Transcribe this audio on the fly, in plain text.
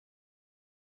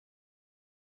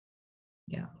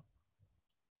Yeah.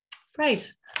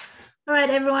 Great. All right,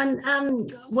 everyone.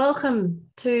 Welcome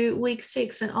to week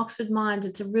 6 in Oxford Minds.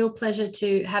 It's a real pleasure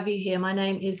to have you here. My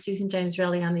name is Susan James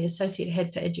Relly. I'm the Associate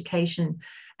Head for Education.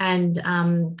 And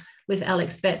with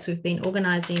Alex Betts, we've been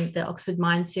organising the Oxford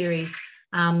Minds series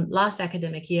last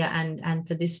academic year and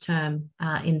for this term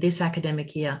in this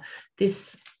academic year.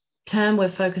 This term, we're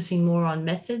focusing more on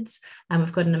methods, and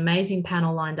we've got an amazing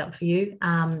panel lined up for you.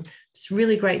 It's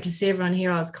really great to see everyone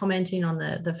here. I was commenting on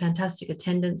the fantastic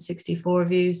attendance, 64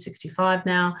 of you, 65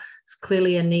 now. It's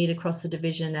clearly a need across the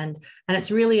division, and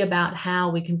it's really about how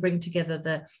we can bring together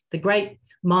the great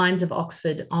minds of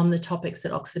Oxford on the topics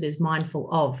that Oxford is mindful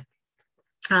of.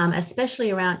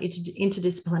 Especially around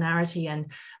interdisciplinarity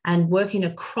and working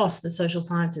across the social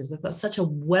sciences. We've got such a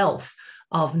wealth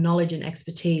of knowledge and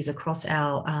expertise across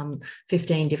our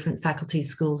 15 different faculties,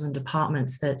 schools and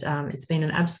departments that it's been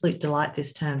an absolute delight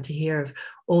this term to hear of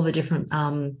all the different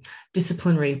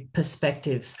disciplinary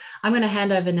perspectives. I'm going to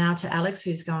hand over now to Alex,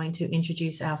 who's going to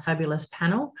introduce our fabulous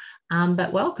panel,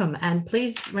 but welcome. And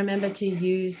please remember to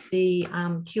use the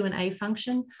Q&A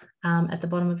function at the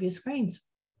bottom of your screens.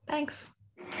 Thanks.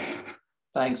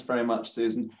 Thanks very much,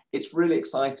 Susan. It's really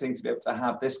exciting to be able to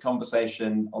have this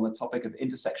conversation on the topic of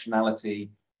intersectionality,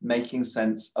 making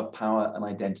sense of power and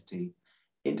identity.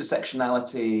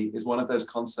 Intersectionality is one of those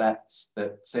concepts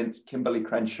that since Kimberlé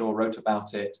Crenshaw wrote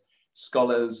about it,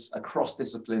 scholars across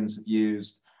disciplines have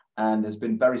used and has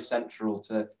been very central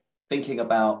to thinking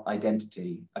about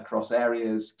identity across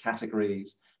areas,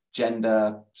 categories,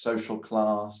 gender, social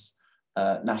class,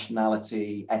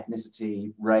 nationality,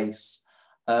 ethnicity, race.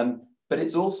 But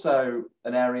it's also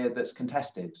an area that's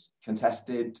contested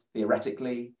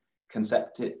theoretically,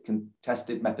 contested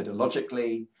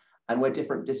methodologically, and where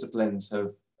different disciplines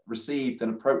have received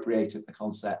and appropriated the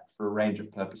concept for a range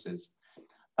of purposes.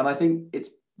 And I think it's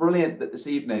brilliant that this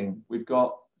evening we've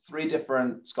got 3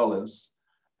 different scholars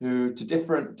who, to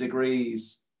different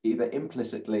degrees, either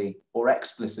implicitly or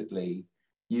explicitly,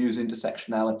 use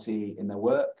intersectionality in their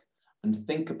work and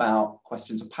think about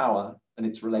questions of power and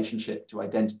its relationship to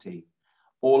identity.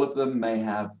 All of them may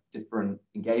have different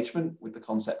engagement with the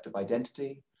concept of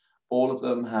identity. All of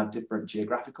them have different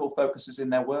geographical focuses in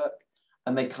their work,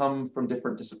 and they come from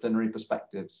different disciplinary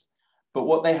perspectives. But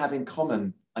what they have in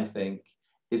common, I think,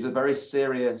 is a very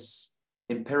serious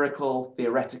empirical,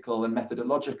 theoretical, and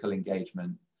methodological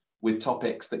engagement with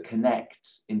topics that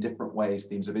connect in different ways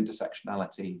themes of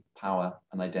intersectionality, power,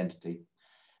 and identity.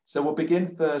 So we'll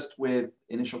begin first with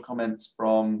initial comments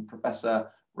from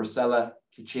Professor Rosella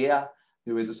Ciccia,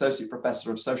 who is Associate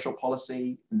Professor of Social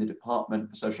Policy in the Department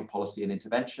for Social Policy and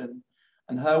Intervention.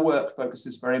 And her work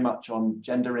focuses very much on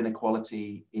gender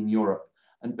inequality in Europe,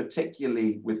 and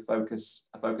particularly with a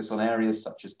focus on areas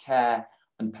such as care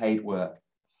and paid work.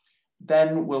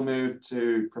 Then we'll move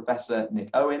to Professor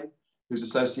Nick Owen, who's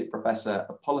Associate Professor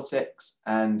of Politics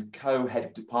and co-head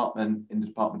of department in the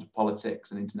Department of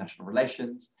Politics and International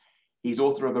Relations. He's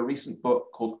author of a recent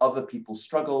book called Other People's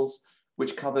Struggles,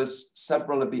 which covers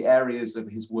several of the areas of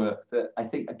his work that I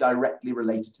think are directly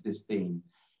related to this theme.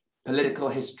 Political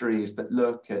histories that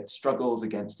look at struggles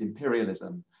against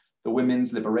imperialism, the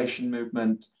women's liberation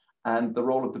movement, and the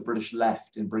role of the British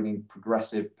left in bringing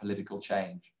progressive political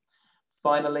change.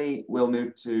 Finally, we'll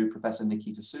move to Professor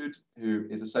Nikita Sud, who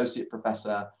is Associate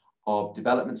Professor of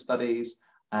Development Studies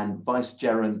and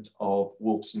Vice-Gerent of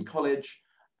Wolfson College.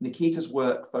 Nikita's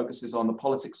work focuses on the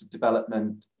politics of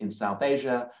development in South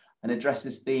Asia and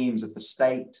addresses themes of the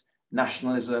state,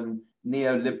 nationalism,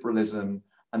 neoliberalism,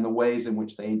 and the ways in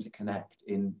which they interconnect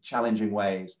in challenging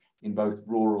ways in both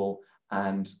rural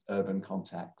and urban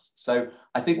contexts. So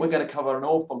I think we're going to cover an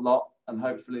awful lot and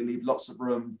hopefully leave lots of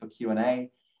room for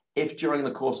Q&A. If during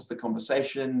the course of the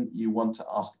conversation you want to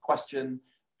ask a question,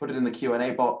 put it in the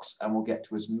Q&A box and we'll get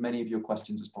to as many of your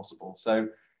questions as possible. So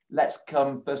let's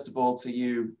come first of all to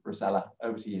you, Rosella,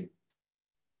 over to you.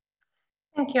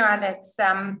 Thank you, Alex,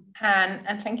 and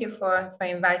thank you for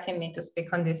inviting me to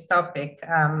speak on this topic.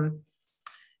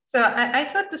 So I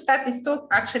thought to start this talk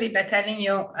actually by telling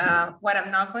you what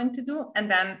I'm not going to do, and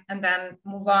then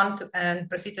move on to and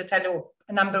proceed to tell you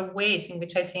a number of ways in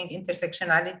which I think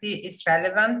intersectionality is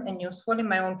relevant and useful in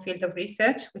my own field of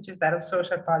research, which is that of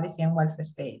social policy and welfare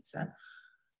states.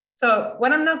 So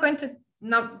what I'm not going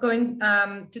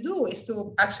to do is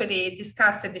to actually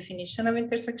discuss the definition of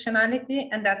intersectionality,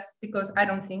 and that's because I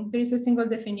don't think there is a single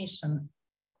definition.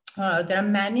 There are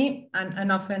many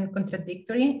and often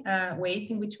contradictory ways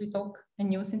in which we talk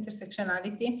and use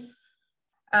intersectionality.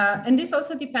 And this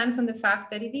also depends on the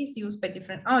fact that it is used by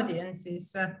different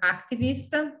audiences,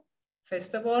 activists,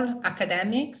 First of all,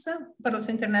 academics, but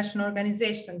also international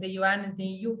organizations. The UN and the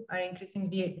EU are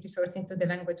increasingly resorting to the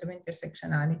language of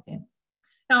intersectionality.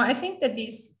 Now, I think that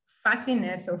this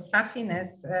fuzziness or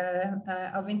fluffiness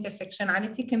of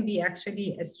intersectionality can be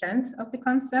actually a strength of the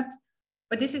concept,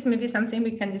 but this is maybe something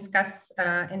we can discuss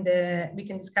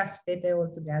later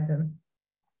all together.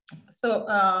 So,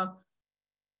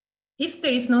 if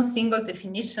there is no single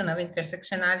definition of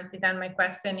intersectionality, then my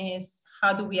question is,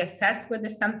 how do we assess whether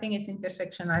something is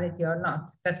intersectionality or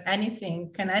not?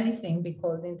 Can anything be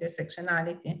called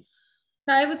intersectionality?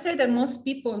 Now, I would say that most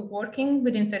people working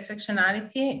with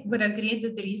intersectionality would agree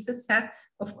that there is a set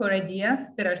of core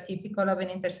ideas that are typical of an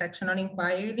intersectional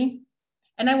inquiry.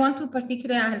 And I want to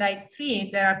particularly highlight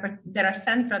three that are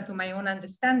central to my own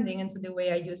understanding and to the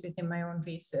way I use it in my own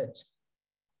research.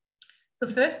 So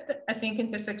first, I think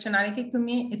intersectionality to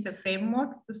me is a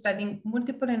framework to studying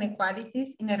multiple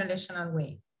inequalities in a relational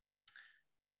way.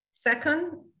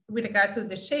 Second, with regard to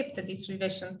the shape that this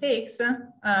relation takes,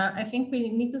 I think we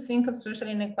need to think of social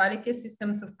inequality as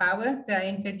systems of power that are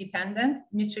interdependent,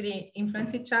 mutually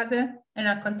influence each other, and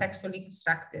are contextually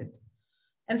constructed.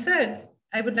 And third,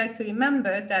 I would like to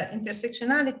remember that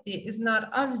intersectionality is not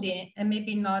only, and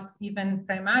maybe not even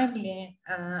primarily,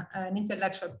 an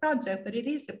intellectual project, but it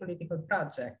is a political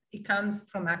project. It comes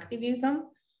from activism,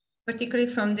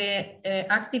 particularly from the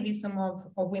activism of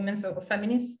women, of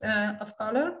feminists of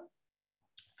color,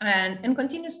 and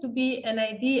continues to be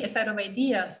a set of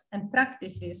ideas and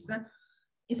practices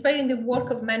inspiring the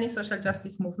work of many social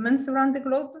justice movements around the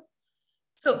globe.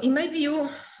 So in my view,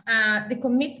 the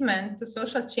commitment to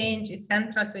social change is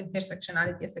central to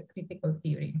intersectionality as a critical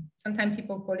theory. Sometimes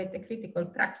people call it a critical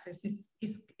praxis.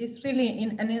 It's really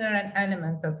an inherent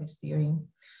element of this theory.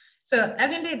 So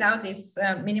having laid out this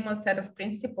minimal set of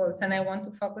principles, and I want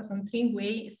to focus on three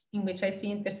ways in which I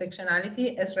see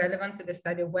intersectionality as relevant to the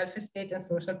study of welfare state and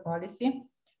social policy,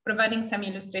 providing some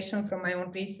illustration from my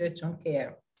own research on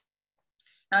care.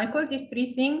 Now, I call these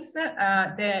three things the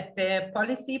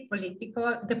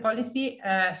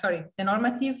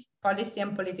normative, policy,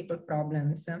 and political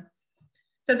problems.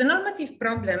 So the normative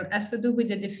problem has to do with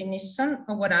the definition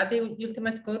of what are the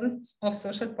ultimate goals of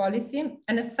social policy.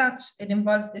 And as such, it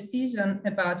involves decision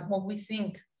about what we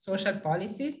think social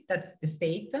policies, that's the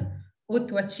state, ought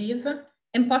to achieve,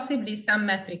 and possibly some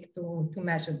metric to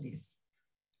measure this.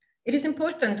 It is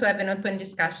important to have an open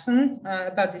discussion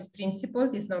about this principle,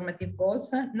 these normative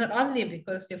goals, not only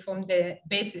because they form the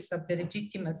basis of the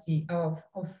legitimacy of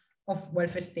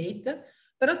welfare state,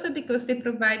 but also because they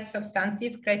provide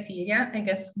substantive criteria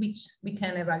against which we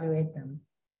can evaluate them.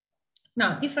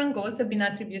 Now, different goals have been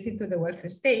attributed to the welfare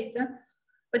state,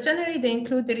 but generally they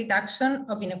include the reduction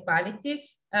of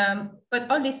inequalities,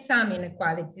 but only some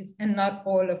inequalities and not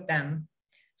all of them.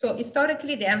 So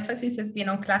historically, the emphasis has been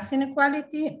on class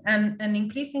inequality, and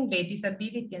increasingly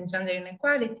disability and gender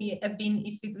inequality have been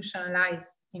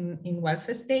institutionalized in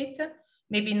welfare state,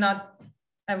 maybe not,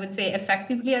 I would say,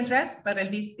 effectively addressed, but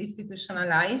at least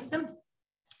institutionalized.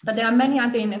 But there are many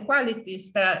other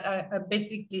inequalities that are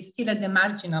basically still at the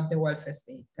margin of the welfare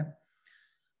state.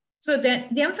 So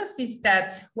the emphasis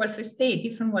that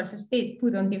different welfare states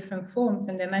put on different forms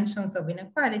and dimensions of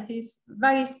inequalities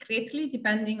varies greatly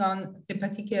depending on the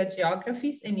particular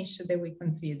geographies and issues that we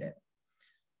consider.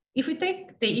 If we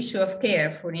take the issue of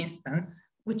care, for instance,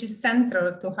 which is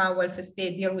central to how welfare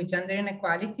states deal with gender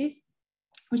inequalities,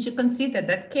 we should consider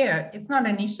that care is not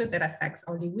an issue that affects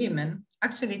only women.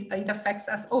 Actually, it affects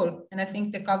us all. And I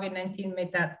think the COVID-19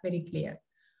 made that very clear.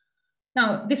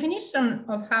 Now, definition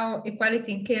of how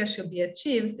equality in care should be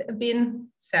achieved have been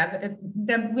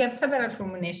we have several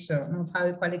formulations of how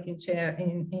equality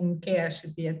in care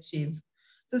should be achieved.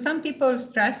 So some people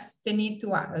stress the need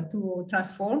to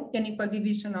transform the unequal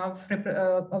division of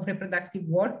reproductive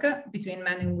work between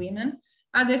men and women.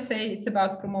 Others say it's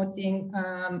about promoting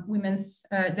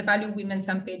the value of women's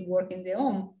unpaid work in the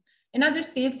home. And others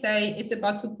still say it's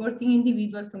about supporting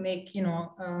individuals to make,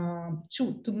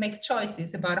 to make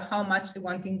choices about how much they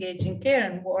want to engage in care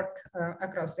and work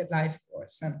across their life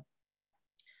course.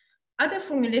 Other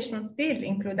formulations still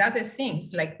include other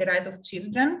things like the right of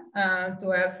children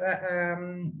to have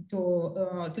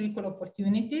to equal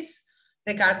opportunities,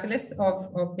 regardless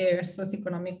of their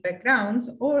socioeconomic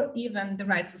backgrounds, or even the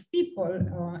rights of people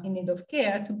in need of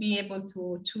care to be able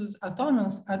to choose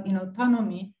in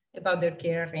autonomy about their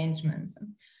care arrangements.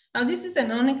 Now, this is a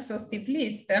non-exhaustive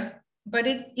list, but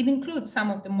it includes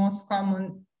some of the most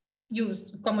commonly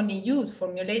used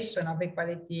formulation of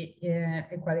equality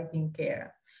in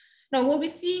care. Now, what we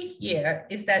see here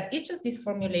is that each of these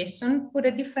formulations put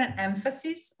a different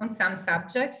emphasis on some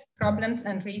subjects, problems,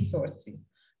 and resources.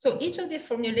 So each of these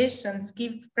formulations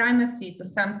give primacy to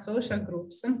some social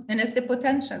groups and has the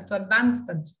potential to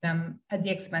advantage them at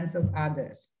the expense of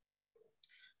others.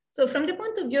 So from the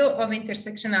point of view of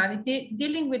intersectionality,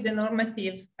 dealing with the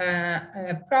normative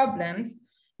problems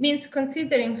means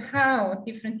considering how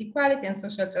different equality and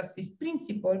social justice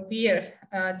principles bear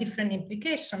different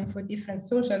implications for different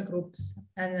social groups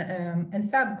and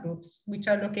subgroups, which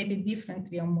are located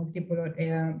differently on multiple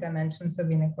dimensions of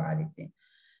inequality.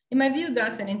 In my view,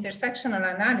 thus, an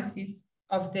intersectional analysis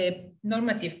of the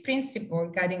normative principle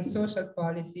guiding social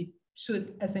policy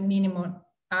should, as a minimum,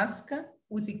 ask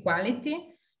whose equality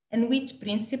and which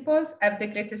principles have the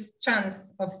greatest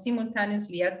chance of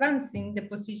simultaneously advancing the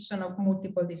position of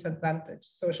multiple disadvantaged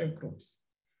social groups.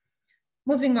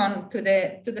 Moving on to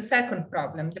the second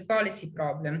problem, the policy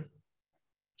problem.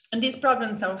 And these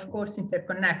problems are, of course,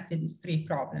 interconnected, these three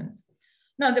problems.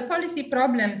 Now, the policy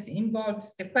problems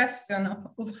involves the question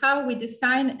of how we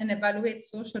design and evaluate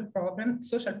social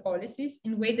policies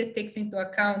in a way that takes into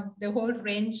account the whole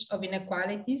range of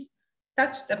inequalities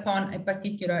touched upon a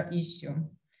particular issue.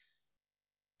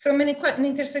 From an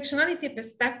intersectionality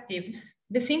perspective,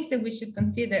 the things that we should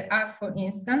consider are, for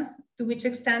instance, to which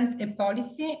extent a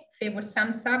policy favors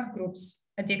some subgroups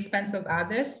at the expense of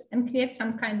others and creates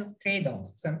some kind of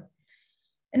trade-offs.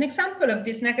 An example of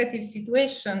this negative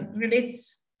situation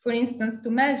relates, for instance, to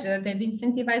measures that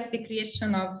incentivize the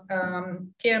creation of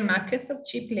care markets of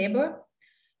cheap labor.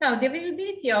 Now, the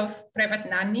availability of private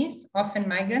nannies, often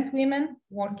migrant women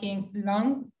working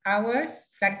long hours,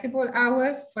 flexible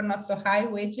hours for not so high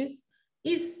wages,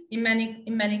 is in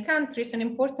many countries an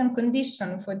important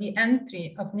condition for the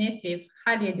entry of native,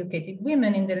 highly educated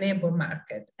women in the labor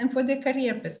market and for the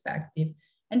career perspective.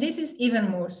 And this is even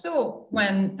more so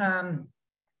when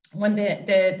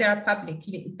there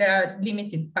are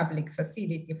limited public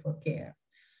facility for care.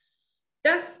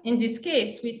 Thus, in this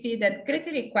case, we see that greater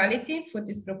equality for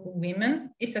this group of women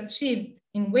is achieved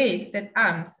in ways that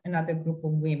harms another group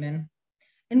of women.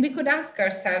 And we could ask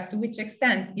ourselves to which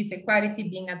extent is equality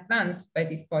being advanced by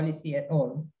this policy at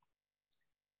all.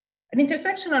 An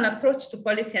intersectional approach to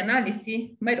policy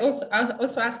analysis might also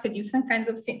ask different kinds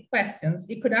of questions.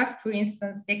 It could ask, for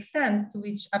instance, the extent to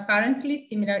which apparently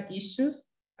similar issues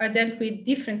are dealt with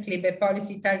differently by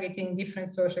policy targeting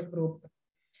different social groups.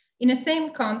 In the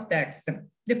same context,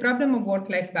 the problem of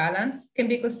work-life balance can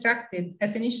be constructed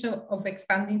as an issue of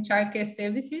expanding childcare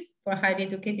services for highly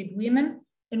educated women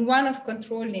and one of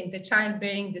controlling the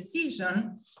childbearing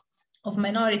decision of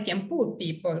minority and poor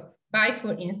people by,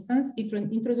 for instance,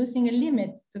 introducing a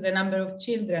limit to the number of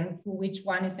children for which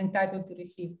one is entitled to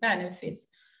receive benefits,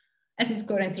 as is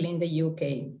currently in the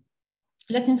UK.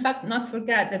 Let's in fact not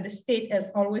forget that the state has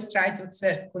always tried to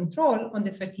exert control on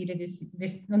the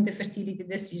fertility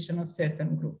decision of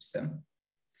certain groups.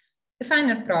 The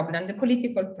final problem, the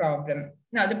political problem.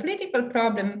 Now, the political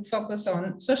problem focuses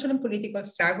on social and political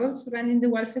struggles surrounding the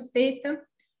welfare state.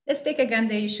 Let's take again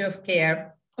the issue of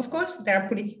care. Of course, there are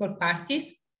political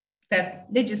parties that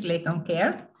legislate on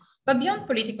care, but beyond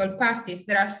political parties,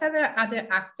 there are several other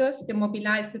actors that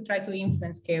mobilize to try to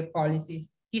influence care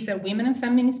policies. These are women and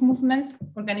feminist movements,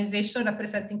 organizations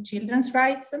representing children's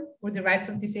rights or the rights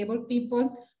of disabled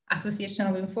people, association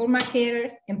of informal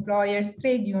carers, employers,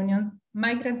 trade unions,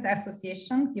 migrant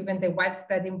associations, given the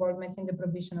widespread involvement in the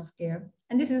provision of care.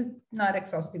 And this is not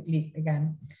exhaustive list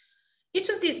again. Each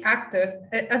of these actors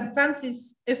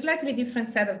advances a slightly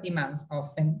different set of demands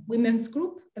often. Women's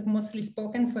groups have mostly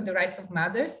spoken for the rights of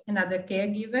mothers and other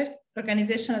caregivers.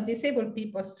 Organization of disabled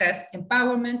people stress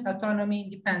empowerment, autonomy,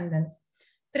 independence.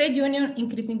 Trade unions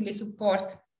increasingly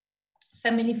support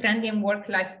family-friendly and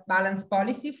work-life balance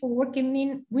policy for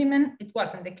working women. It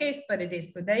wasn't the case, but it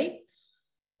is today.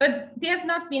 But they have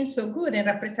not been so good in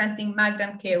representing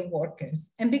migrant care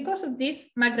workers. And because of this,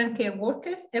 migrant care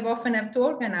workers have often have to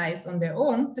organize on their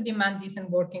own to demand decent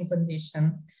working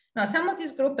conditions. Now, some of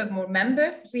these groups have more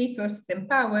members, resources, and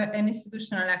power and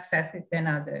institutional accesses than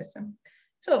others.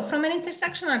 So from an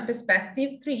intersectional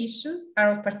perspective, three issues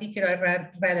are of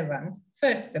particular relevance.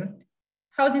 First,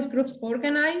 how these groups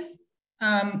organize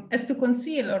as to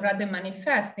conceal or rather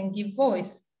manifest and give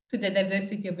voice to the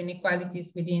diversity of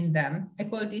inequalities within them. I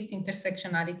call this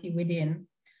intersectionality within.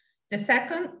 The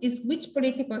second is which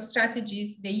political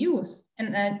strategies they use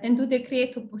and do they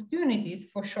create opportunities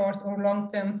for short or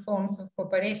long-term forms of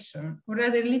cooperation, or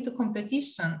rather lead to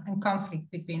competition and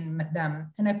conflict between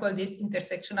them. And I call this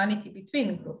intersectionality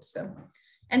between groups.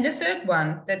 And the third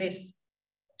one that is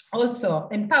also,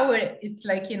 and power, it's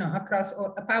like, across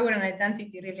all, power and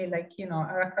identity really like,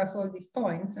 are across all these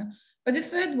points. But the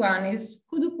third one is,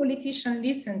 who do politicians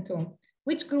listen to?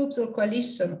 Which groups or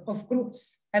coalition of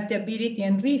groups have the ability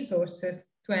and resources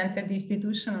to enter the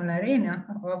institutional arena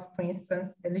of, for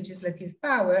instance, the legislative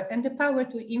power and the power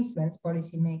to influence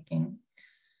policy making.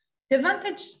 The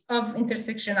advantage of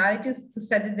intersectionality is to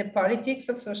study the politics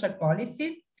of social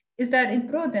policy is that it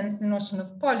broadens the notion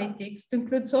of politics to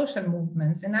include social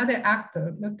movements and other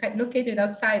actors located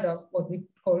outside of what we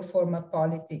call formal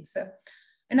politics.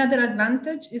 Another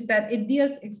advantage is that it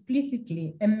deals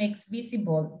explicitly and makes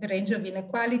visible the range of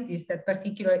inequalities that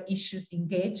particular issues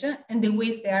engage and the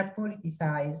ways they are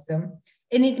politicized.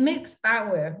 And it makes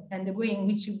power and the way in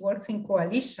which it works in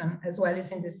coalition, as well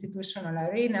as in the institutional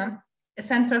arena, a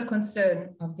central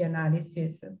concern of the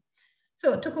analysis.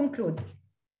 So to conclude,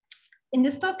 in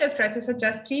this talk, I've tried to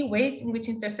suggest 3 ways in which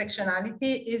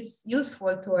intersectionality is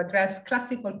useful to address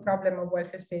classical problem of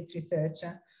welfare state research.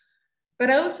 But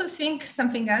I also think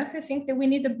something else. I think that we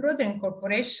need a broader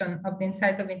incorporation of the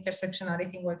insight of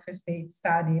intersectionality in welfare state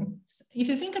study. If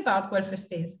you think about welfare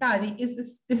state study,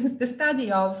 is the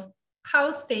study of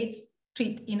how states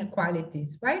treat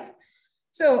inequalities, right?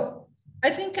 So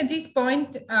I think at this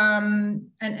point,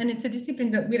 and it's a discipline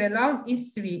that with a long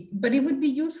history, but it would be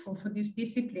useful for this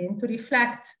discipline to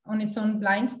reflect on its own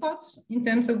blind spots in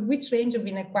terms of which range of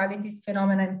inequalities,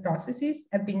 phenomena, and processes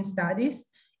have been studied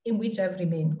in which have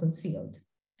remained concealed.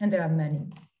 And there are many.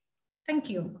 Thank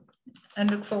you, and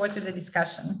look forward to the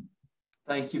discussion.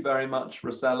 Thank you very much,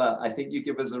 Rosella. I think you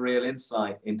give us a real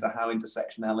insight into how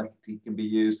intersectionality can be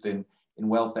used in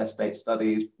welfare state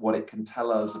studies, what it can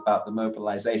tell us about the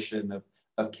mobilization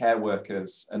of care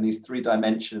workers, and these 3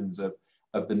 dimensions of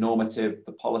the normative,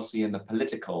 the policy, and the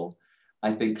political,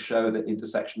 I think show that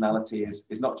intersectionality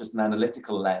is not just an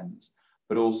analytical lens,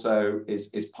 but also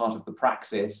is part of the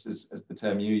praxis, as the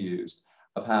term you used,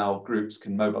 of how groups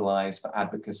can mobilize for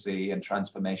advocacy and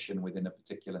transformation within a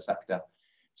particular sector.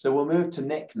 So we'll move to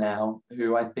Nick now,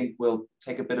 who I think will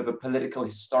take a bit of a political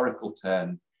historical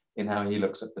turn in how he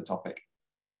looks at the topic.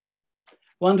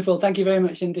 Wonderful. Thank you very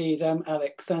much indeed,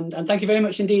 Alex. And thank you very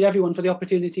much indeed, everyone, for the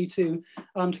opportunity to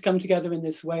come together in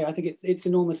this way. I think it's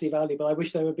enormously valuable. I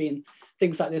wish there had been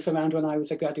things like this around when I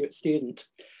was a graduate student.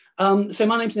 So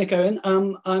my name's Nick Owen.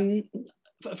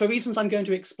 For reasons I'm going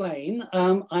to explain,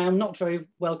 I am not very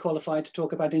well qualified to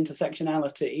talk about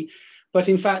intersectionality, but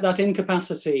in fact that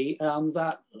incapacity,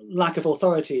 that lack of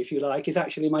authority, if you like, is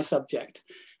actually my subject.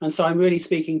 And so I'm really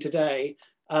speaking today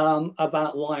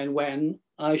about why and when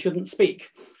I shouldn't speak.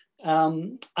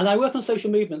 And I work on social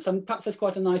movements, and perhaps there's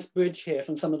quite a nice bridge here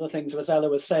from some of the things Rosella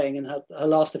was saying in her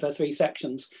last of her 3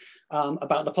 sections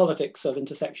about the politics of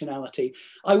intersectionality.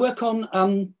 I work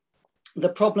on the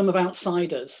problem of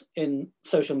outsiders in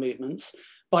social movements,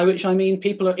 by which I mean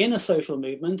people are in a social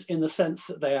movement in the sense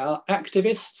that they are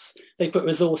activists, they put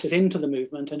resources into the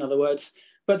movement, in other words,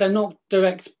 but they're not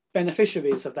direct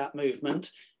beneficiaries of that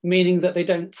movement, meaning that they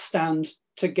don't stand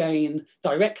to gain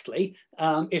directly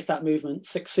if that movement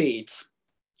succeeds.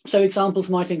 So examples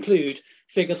might include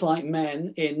figures like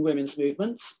men in women's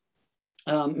movements,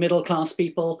 middle-class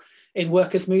people in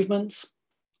workers' movements,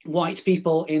 white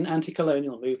people in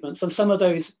anti-colonial movements. And some of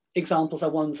those examples are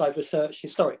ones I've researched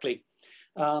historically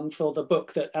for the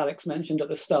book that Alex mentioned at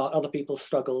the start, Other People's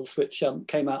Struggles, which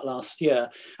came out last year.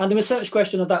 And the research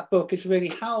question of that book is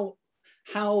really how,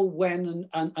 when,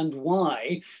 and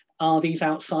why are these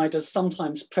outsiders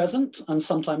sometimes present and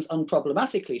sometimes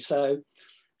unproblematically so,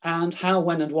 and how,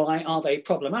 when, and why are they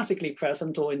problematically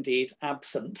present or indeed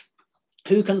absent?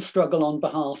 Who can struggle on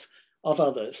behalf of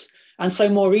others? And so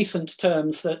more recent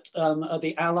terms that are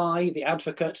the ally, the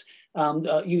advocate,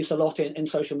 used a lot in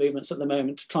social movements at the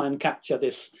moment to try and capture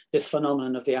this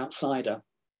phenomenon of the outsider.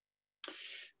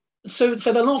 So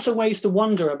there are lots of ways to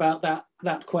wonder about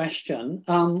that question.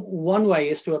 One way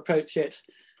is to approach it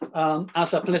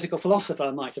as a political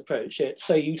philosopher might approach it.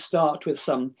 So you start with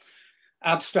some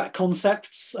abstract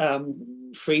concepts,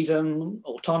 freedom,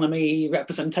 autonomy,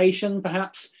 representation,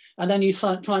 perhaps, and then you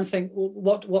try and think,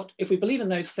 well, what if we believe in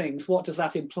those things, what does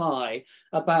that imply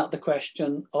about the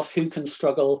question of who can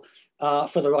struggle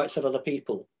for the rights of other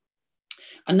people?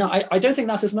 And now, I don't think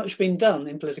that has much been done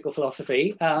in political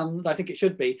philosophy. I think it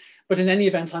should be, but in any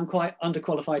event, I'm quite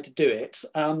underqualified to do it.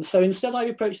 So instead, I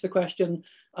approach the question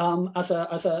as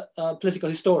a political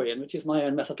historian, which is my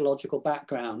own methodological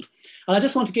background. And I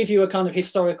just want to give you a kind of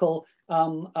historical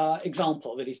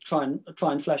example, really, to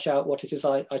try and flesh out what it is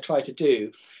I try to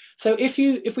do. So if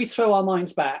we throw our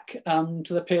minds back to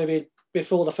the period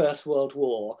before the First World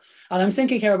War, and I'm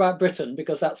thinking here about Britain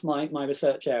because that's my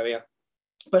research area,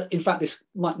 but in fact this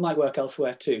might work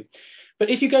elsewhere too. But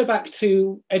if you go back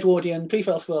to Edwardian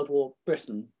pre-First World War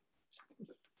Britain,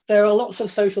 there are lots of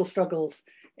social struggles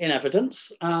in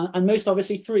evidence, and most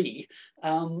obviously three.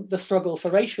 The struggle for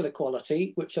racial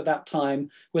equality, which at that time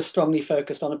was strongly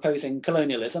focused on opposing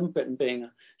colonialism, Britain being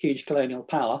a huge colonial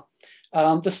power.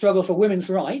 The struggle for women's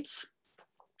rights,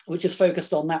 which is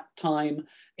focused on that time,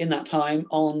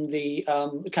 on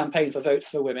the campaign for votes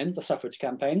for women, the suffrage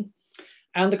campaign,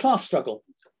 and the class struggle,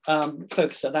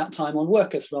 focused at that time on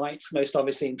workers' rights, most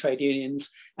obviously in trade unions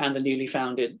and the newly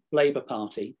founded Labour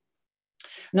Party.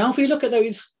 Now, if we look at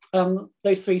those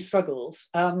three struggles,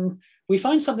 we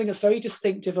find something that's very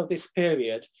distinctive of this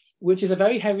period, which is a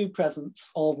very heavy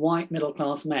presence of white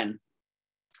middle-class men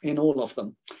in all of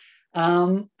them.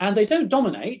 And they don't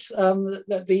dominate.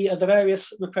 The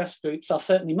various repressed groups are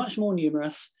certainly much more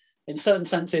numerous, in certain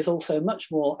senses also much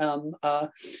more,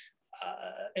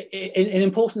 in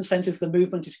important senses, the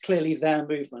movement is clearly their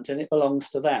movement and it belongs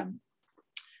to them.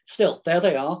 Still, there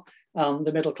they are,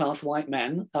 the middle-class white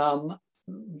men,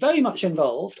 very much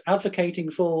involved,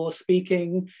 advocating for,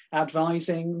 speaking,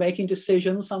 advising, making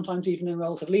decisions, sometimes even in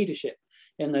roles of leadership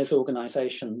in those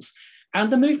organizations. And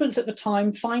the movements at the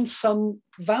time find some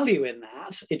value in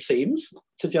that, it seems,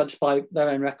 to judge by their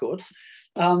own records.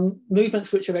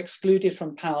 Movements which are excluded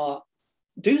from power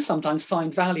do sometimes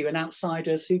find value in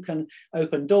outsiders who can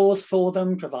open doors for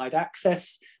them, provide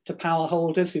access to power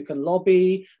holders who can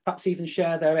lobby, perhaps even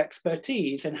share their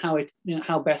expertise in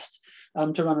how best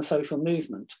to run a social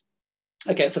movement.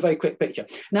 Okay, it's a very quick picture.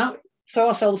 Now, throw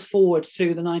ourselves forward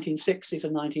to the 1960s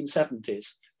and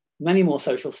 1970s. Many more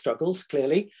social struggles,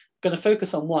 clearly. I'm going to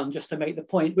focus on one just to make the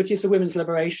point, which is the women's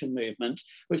liberation movement,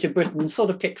 which in Britain sort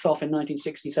of kicks off in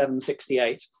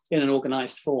 1967-68 in an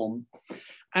organised form.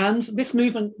 And this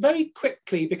movement very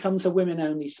quickly becomes a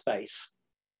women-only space.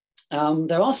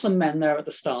 There are some men there at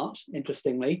the start,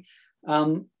 interestingly,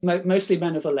 mostly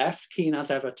men of the left, keen as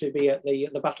ever to be at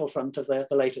the battlefront of the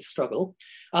latest struggle.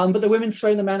 But the women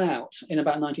throw the men out in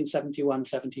about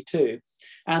 1971-72.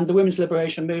 And the women's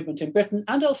liberation movement in Britain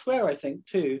and elsewhere, I think,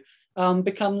 too,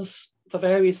 becomes, for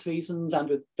various reasons and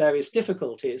with various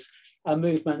difficulties, a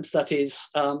movement that is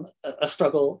a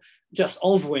struggle just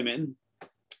of women,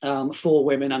 for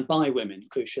women and by women,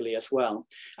 crucially as well.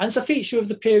 And it's a feature of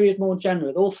the period more generally,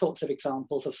 with all sorts of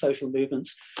examples of social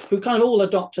movements who kind of all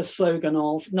adopt a slogan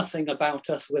of nothing about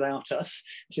us without us,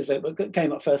 which is what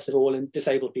came up first of all in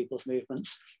disabled people's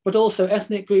movements, but also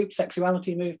ethnic groups,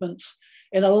 sexuality movements.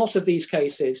 In a lot of these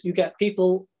cases, you get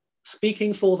people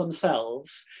speaking for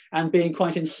themselves and being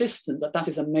quite insistent that that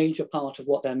is a major part of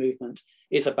what their movement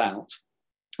is about.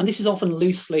 And this is often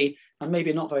loosely and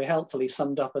maybe not very helpfully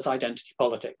summed up as identity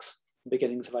politics, the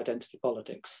beginnings of identity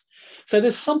politics. So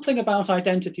there's something about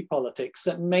identity politics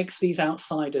that makes these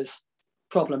outsiders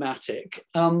problematic.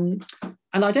 And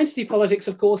identity politics,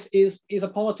 of course, is a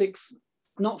politics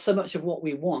not so much of what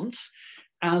we want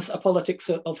as a politics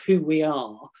of who we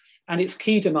are. And its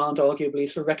key demand, arguably,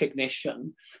 is for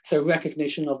recognition. So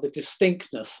recognition of the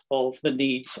distinctness of the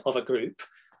needs of a group,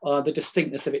 the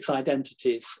distinctness of its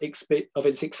identities, of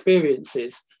its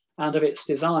experiences, and of its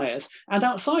desires. And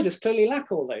outsiders clearly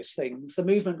lack all those things. The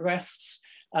movement rests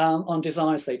on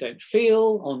desires they don't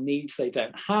feel, on needs they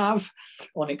don't have,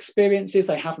 on experiences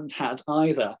they haven't had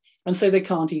either. And so they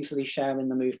can't easily share in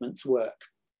the movement's work.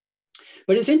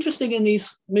 But it's interesting in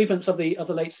these movements of the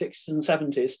late 60s and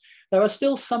 70s, there are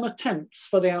still some attempts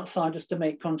for the outsiders to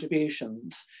make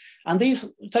contributions. And these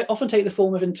often take the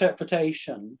form of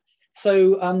interpretation.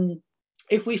 So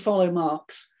if we follow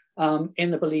Marx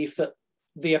in the belief that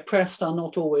the oppressed are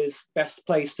not always best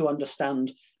placed to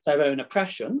understand their own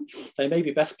oppression, they may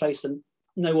be best placed to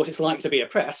know what it's like to be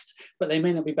oppressed, but they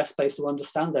may not be best placed to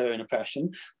understand their own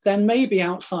oppression, then maybe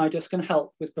outsiders can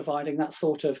help with providing that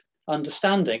sort of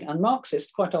understanding. And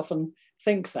Marxists quite often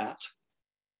think that.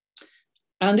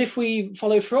 And if we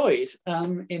follow Freud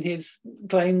in his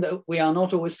claim that we are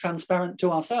not always transparent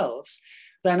to ourselves,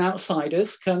 then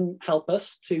outsiders can help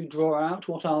us to draw out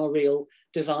what our real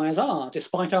desires are,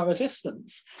 despite our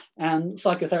resistance. And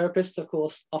psychotherapists, of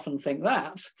course, often think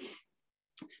that.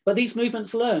 But these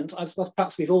movements learned, as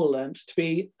perhaps we've all learned, to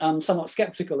be somewhat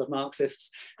skeptical of Marxists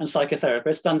and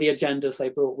psychotherapists and the agendas they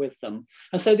brought with them.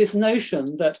 And so this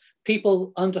notion that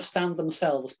people understand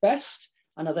themselves best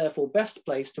and are therefore best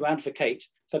placed to advocate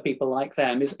for people like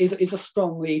them is a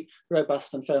strongly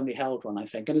robust and firmly held one, I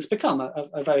think, and it's become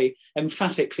a very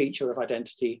emphatic feature of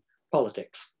identity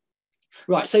politics.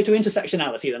 Right, so to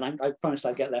intersectionality then, I promised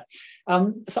I'd get there.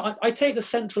 So I take the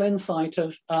central insight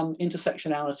of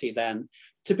intersectionality then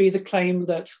to be the claim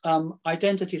that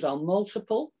identities are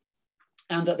multiple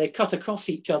and that they cut across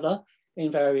each other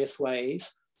in various ways,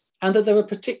 and that there are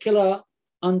particular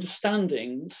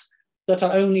understandings that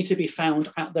are only to be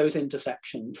found at those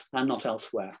intersections and not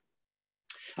elsewhere.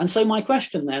 And so my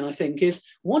question then, I think, is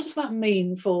what does that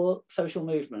mean for social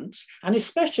movements? And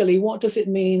especially, what does it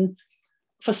mean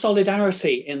for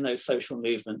solidarity in those social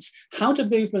movements? How do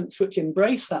movements which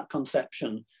embrace that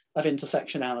conception of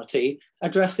intersectionality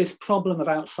address this problem of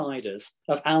outsiders,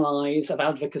 of allies, of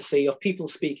advocacy, of people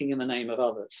speaking in the name of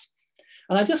others?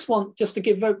 And I just want to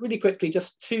give really quickly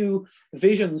just two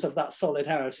visions of that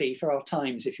solidarity for our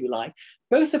times, if you like,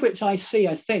 both of which I see,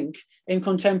 I think, in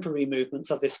contemporary movements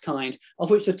of this kind, of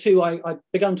which the two I've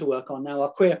begun to work on now are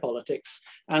queer politics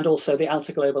and also the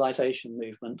anti-globalization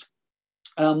movement.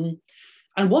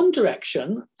 And one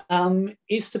direction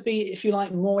is to be, if you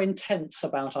like, more intense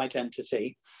about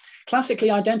identity.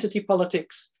 Classically, identity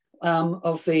politics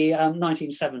of the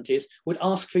 1970s would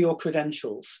ask for your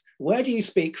credentials. Where do you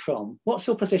speak from? What's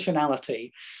your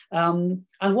positionality? And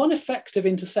one effect of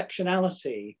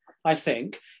intersectionality, I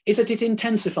think, is that it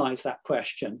intensifies that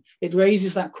question. It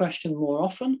raises that question more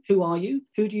often. Who are you?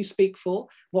 Who do you speak for?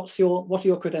 What are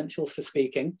your credentials for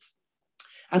speaking?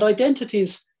 And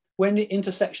identities, when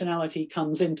intersectionality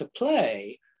comes into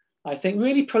play, I think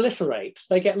really proliferate.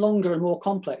 They get longer and more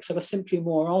complex. There are simply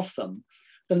more of them.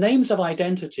 The names of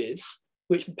identities,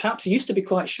 which perhaps used to be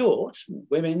quite short,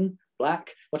 women,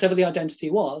 black, whatever the identity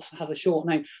was, has a short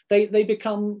name, they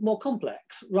become more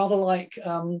complex, rather like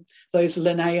those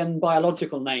Linnaean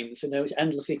biological names, which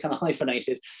endlessly kind of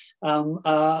hyphenated.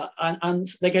 And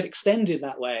they get extended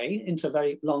that way into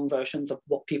very long versions of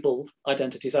what people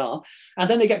identities are. And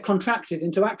then they get contracted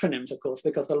into acronyms, of course,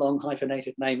 because the long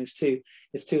hyphenated name is too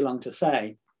long to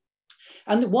say.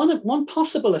 And one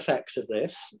possible effect of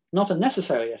this, not a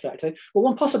necessary effect, but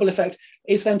one possible effect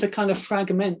is then to kind of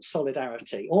fragment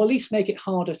solidarity, or at least make it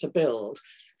harder to build.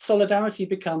 Solidarity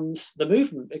becomes, the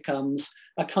movement becomes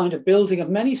a kind of building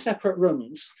of many separate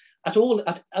rooms at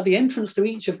the entrance to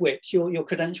each of which your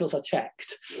credentials are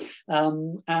checked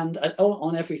and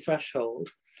on every threshold.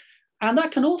 And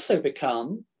that can also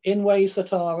become, in ways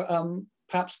that are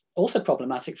perhaps also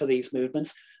problematic for these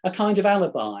movements, a kind of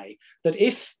alibi, that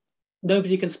if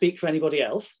nobody can speak for anybody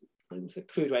else, it's a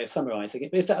crude way of summarizing it,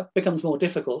 but if that becomes more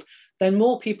difficult, then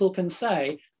more people can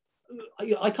say,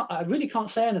 I really can't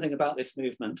say anything about this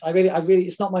movement. I really,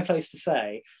 it's not my place to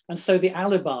say. And so the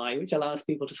alibi, which allows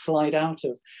people to slide out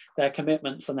of their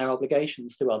commitments and their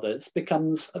obligations to others,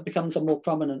 becomes a more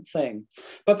prominent thing.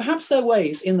 But perhaps there are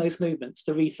ways in those movements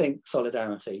to rethink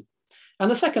solidarity. And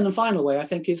the second and final way, I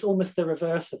think, is almost the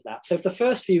reverse of that. So if the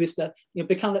first view is that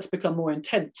let's become more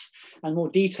intense and more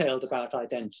detailed about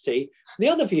identity, the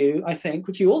other view, I think,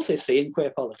 which you also see in queer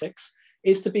politics,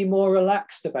 is to be more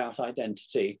relaxed about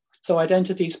identity. So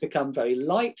identities become very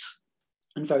light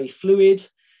and very fluid.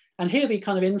 And here the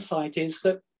kind of insight is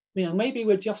that maybe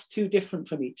we're just too different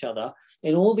from each other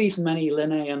in all these many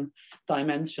Linnaean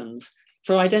dimensions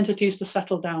for identities to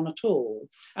settle down at all.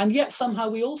 And yet somehow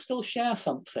we all still share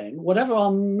something, whatever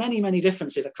our many, many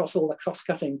differences across all the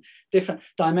cross-cutting different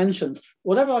dimensions,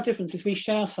 whatever our differences, we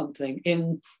share something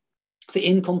in the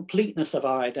incompleteness of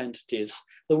our identities,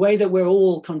 the way that we're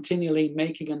all continually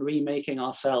making and remaking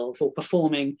ourselves or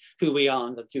performing who we are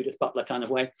in the Judith Butler kind of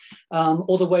way,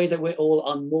 or the way that we're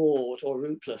all unmoored or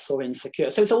rootless or insecure.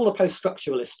 So it's all a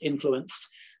post-structuralist influenced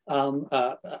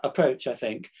approach, I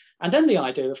think. And then the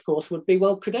idea, of course, would be,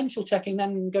 well, credential checking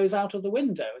then goes out of the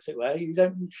window, as it were.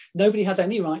 Nobody has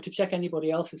any right to check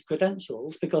anybody else's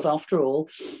credentials, because after all,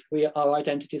 our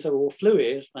identities are all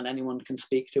fluid and anyone can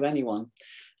speak to anyone,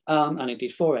 and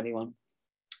indeed for anyone.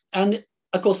 And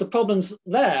of course, the problems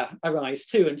there arise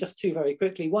too, and just two very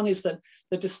quickly. One is that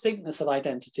the distinctness of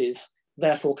identities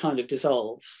therefore kind of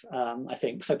dissolves, I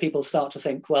think. So people start to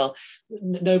think, well,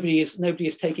 nobody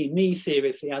is taking me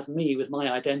seriously as me with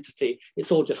my identity.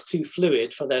 It's all just too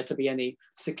fluid for there to be any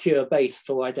secure base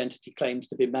for identity claims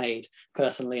to be made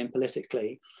personally and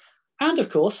politically. And of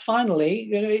course,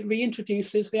 finally, it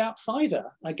reintroduces the outsider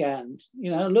again.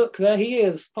 Look, there he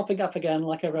is, popping up again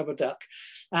like a rubber duck,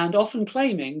 and often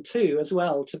claiming too, as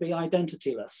well, to be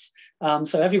identityless.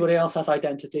 So everybody else has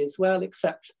identities, well,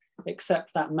 except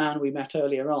that man we met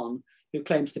earlier on, who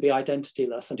claims to be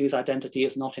identityless and whose identity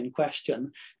is not in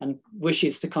question and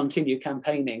wishes to continue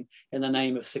campaigning in the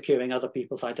name of securing other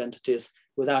people's identities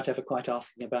without ever quite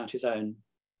asking about his own.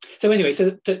 So anyway,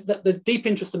 so the deep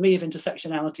interest to me of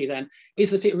intersectionality then is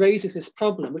that it raises this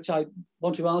problem, which I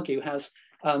want to argue has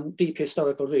deep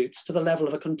historical roots, to the level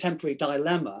of a contemporary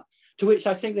dilemma, to which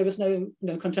I think there is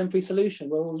no contemporary solution.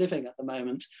 We're all living at the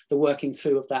moment the working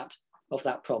through of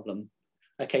that problem.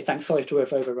 Okay, thanks. Sorry to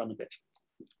have overrun a bit.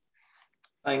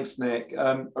 Thanks, Nick.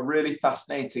 A really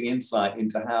fascinating insight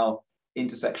into how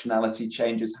intersectionality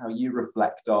changes how you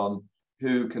reflect on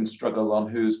who can struggle on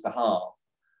whose behalf.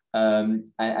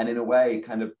 and in a way,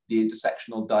 kind of the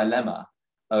intersectional dilemma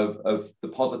of the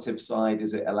positive side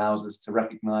is it allows us to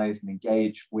recognize and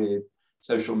engage with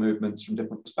social movements from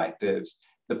different perspectives.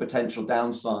 The potential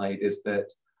downside is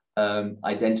that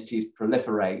identities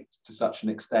proliferate to such an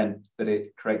extent that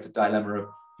it creates a dilemma of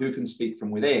who can speak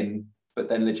from within, but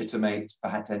then legitimate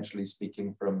potentially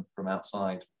speaking from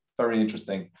outside. Very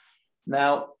interesting.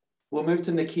 Now, we'll move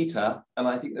to Nikita, and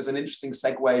I think there's an interesting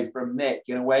segue from Nick.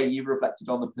 In a way, you reflected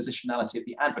on the positionality of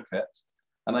the advocate,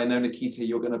 and I know, Nikita,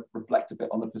 you're going to reflect a bit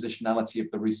on the positionality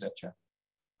of the researcher.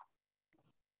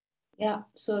 Yeah,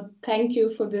 so thank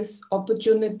you for this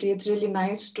opportunity. It's really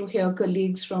nice to hear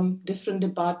colleagues from different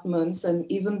departments,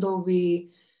 and even though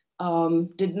we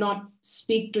did not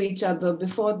speak to each other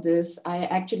before this, I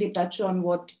actually touch on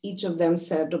what each of them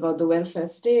said about the welfare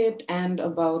state and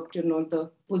about,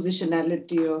 the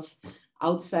positionality of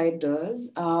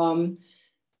outsiders.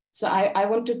 So I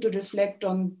wanted to reflect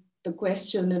on the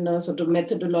question in a sort of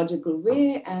methodological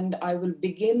way, and I will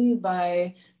begin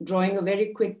by drawing a very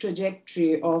quick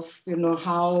trajectory of,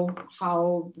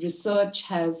 how research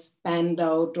has panned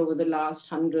out over the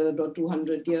last 100 or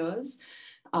 200 years.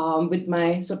 With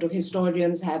my sort of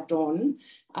historian's hat on.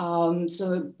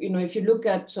 So, if you look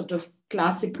at sort of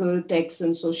classical texts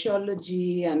in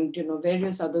sociology and,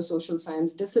 various other social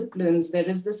science disciplines, there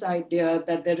is this idea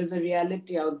that there is a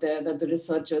reality out there that the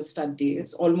researcher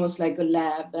studies, almost like a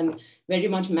lab, and very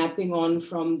much mapping on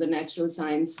from the natural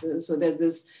sciences. So there's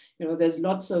this, there's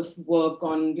lots of work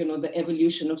on, the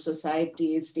evolution of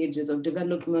society, stages of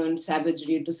development,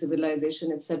 savagery to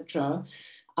civilization, etc.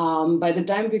 By the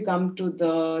time we come to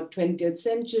the 20th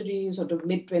century, sort of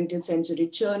mid-20th century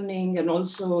churning, and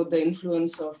also the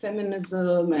influence of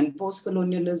feminism and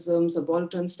post-colonialism,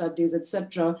 subaltern studies,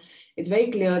 etc., it's very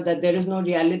clear that there is no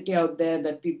reality out there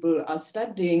that people are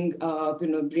studying.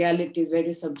 Reality is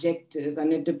very subjective,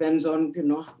 and it depends on,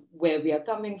 where we are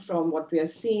coming from, what we are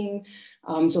seeing.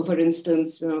 So for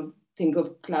instance, think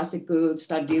of classical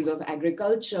studies of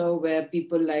agriculture, where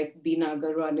people like Beena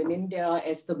Agarwal in India,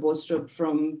 Esther Bostrup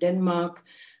from Denmark,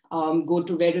 go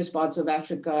to various parts of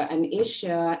Africa and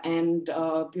Asia and,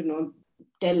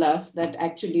 tell us that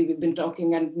actually we've been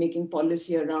talking and making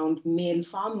policy around male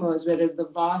farmers, whereas the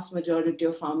vast majority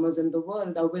of farmers in the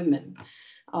world are women.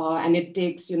 And it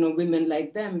takes, women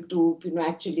like them to,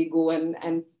 actually go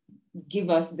and give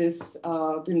us this,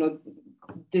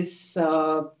 this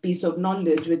piece of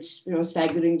knowledge, which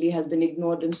staggeringly has been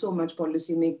ignored in so much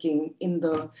policy making in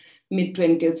the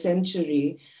mid-20th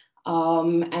century.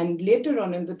 And later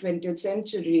on in the 20th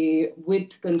century,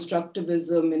 with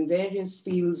constructivism in various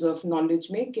fields of knowledge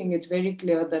making, it's very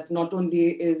clear that not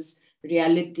only is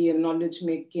reality and knowledge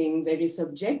making very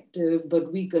subjective,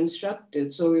 but we construct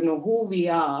it. So, who we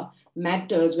are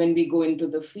matters when we go into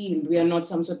the field. We are not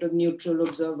some sort of neutral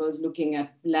observers looking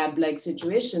at lab-like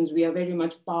situations. We are very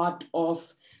much part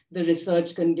of the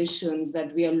research conditions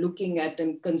that we are looking at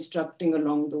and constructing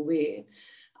along the way.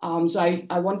 So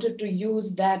I wanted to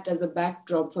use that as a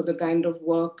backdrop for the kind of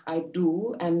work I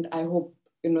do, and I hope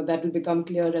that will become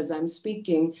clear as I'm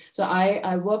speaking. So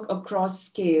I work across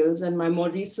scales, and my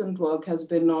more recent work has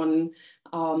been on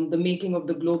the making of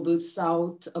the global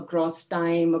South across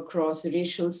time, across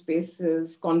racial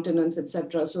spaces, continents,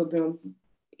 etc. So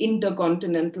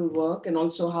intercontinental work, and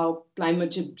also how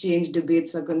climate change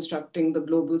debates are constructing the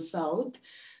global South.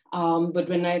 But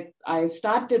when I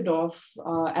started off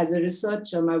as a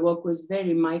researcher, my work was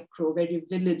very micro, very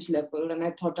village level, and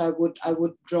I thought I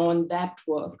would draw on that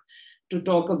work to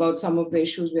talk about some of the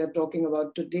issues we are talking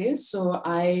about today. So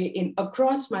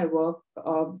across my work,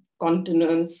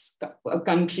 continents, a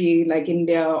country like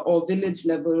India, or village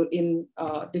level in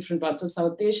different parts of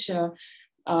South Asia,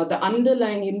 the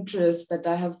underlying interest that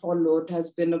I have followed has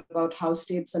been about how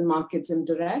states and markets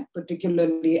interact,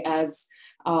 particularly as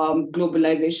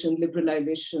globalization,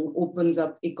 liberalization opens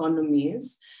up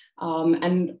economies.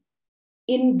 And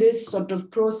in this sort of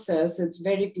process, it's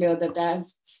very clear that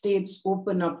as states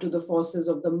open up to the forces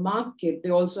of the market, they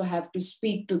also have to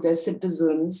speak to their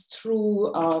citizens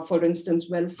through, for instance,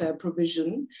 welfare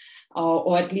provision,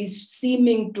 or at least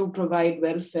seeming to provide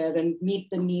welfare and meet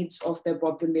the needs of their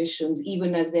populations,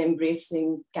 even as they're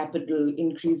embracing capital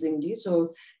increasingly.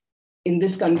 So in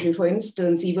this country, for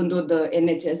instance, even though the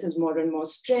NHS is more and more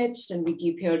stretched and we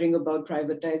keep hearing about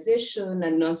privatization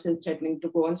and nurses threatening to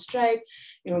go on strike,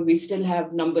 we still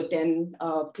have number 10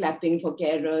 clapping for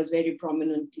carers very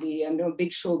prominently, and a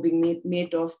big show being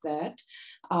made of that.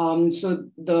 So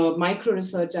the micro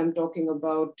research I'm talking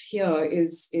about here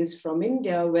is from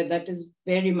India, where that is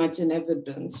very much in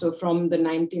evidence. So from the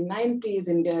 1990s,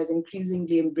 India has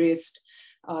increasingly embraced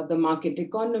the market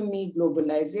economy,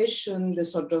 globalization, the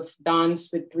sort of dance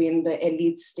between the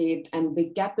elite state and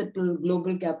big capital,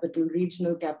 global capital,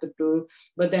 regional capital.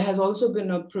 But there has also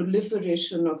been a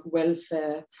proliferation of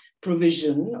welfare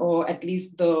provision, or at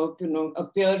least the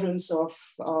appearance of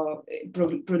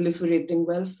proliferating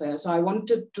welfare. So I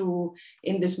wanted to,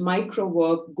 in this micro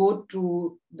work, go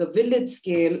to the village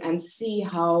scale and see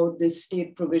how this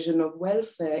state provision of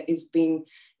welfare is being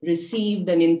received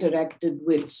and interacted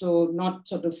with. So not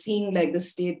sort of seeing like the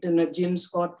state in a Jim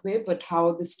Scott way, but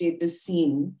how the state is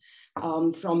seen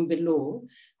from below.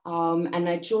 And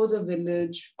I chose a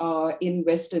village in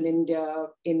Western India,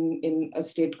 in a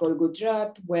state called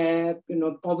Gujarat, where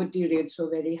poverty rates were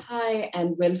very high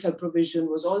and welfare provision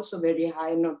was also very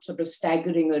high, in a sort of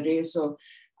staggering array. So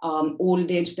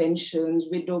old age pensions,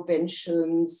 widow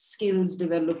pensions, skills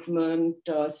development,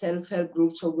 self-help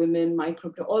groups for women,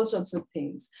 micro, all sorts of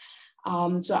things.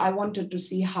 So I wanted to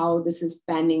see how this is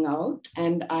panning out.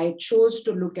 And I chose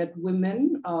to look at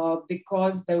women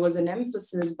because there was an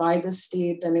emphasis by the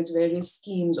state and its various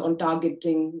schemes on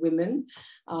targeting women.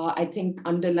 I think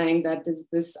underlying that is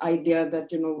this idea that,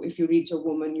 if you reach a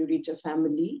woman, you reach a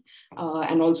family,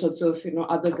 and all sorts of,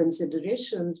 other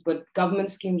considerations. But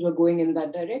government schemes were going in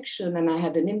that direction. And I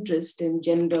had an interest in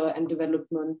gender and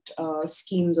development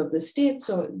schemes of the state.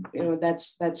 So,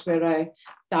 that's where I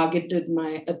targeted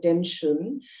my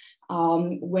attention.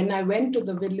 When I went to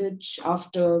the village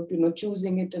after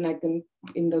choosing it, and I can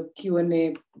in the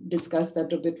Q&A discuss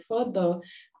that a bit further,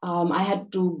 I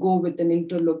had to go with an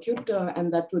interlocutor,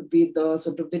 and that would be the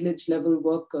sort of village level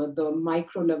worker, the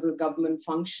micro level government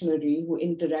functionary who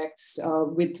interacts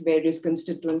with various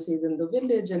constituencies in the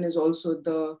village and is also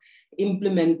the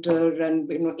implementer and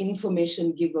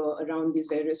information giver around these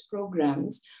various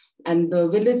programs. And the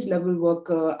village level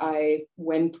worker I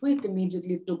went with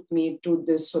immediately took me to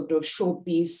this sort of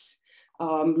showpiece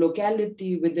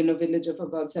locality within a village of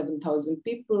about 7,000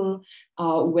 people,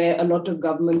 where a lot of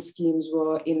government schemes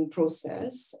were in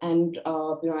process. And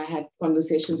I had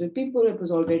conversations with people. It was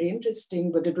all very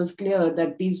interesting, but it was clear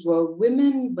that these were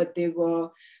women, but they were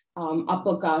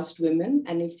upper caste women.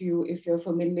 And if you're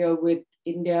familiar with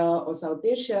India or South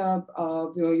Asia,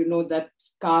 you know that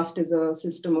caste is a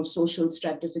system of social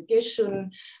stratification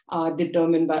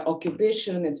determined by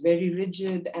occupation. It's very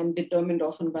rigid and determined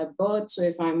often by birth. So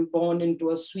if I'm born into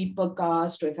a sweeper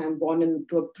caste, or if I'm born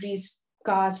into a priest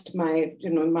caste, my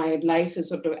life is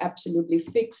sort of absolutely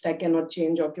fixed. I cannot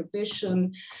change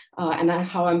occupation, and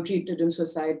how I'm treated in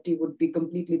society would be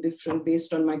completely different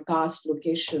based on my caste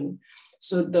location.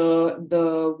 So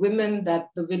the women that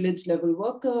the village level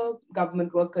worker,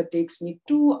 government worker takes me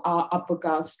to are upper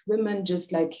caste women,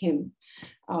 just like him.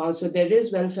 So there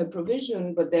is welfare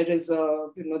provision, but there is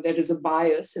a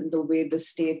bias in the way the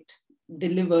state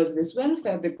delivers this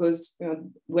welfare, because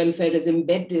welfare is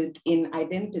embedded in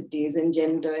identities, in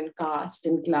gender, in caste,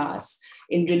 in class,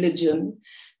 in religion.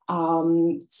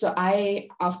 So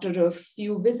after a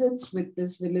few visits with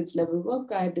this village level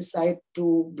work, I decide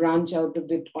to branch out a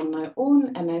bit on my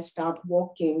own, and I start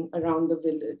walking around the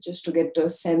village just to get a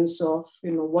sense of,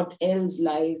 what else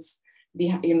lies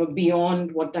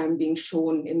beyond what I'm being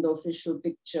shown in the official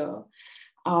picture.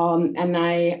 And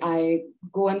I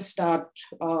go and start,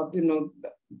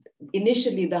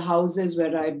 initially the houses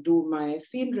where I do my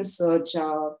field research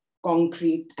are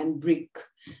concrete and brick,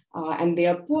 and they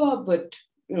are poor, but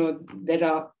there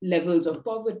are levels of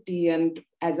poverty. And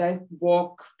as I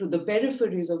walk to the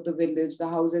peripheries of the village, the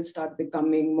houses start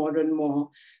becoming more and more,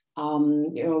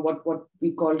 what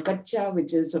we call kacha,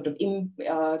 which is sort of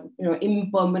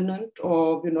impermanent,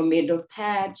 or made of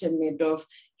thatch and made of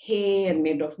hay and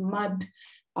made of mud.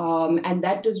 And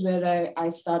that is where I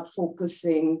start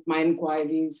focusing my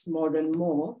inquiries more and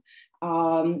more,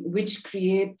 which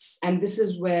creates, and this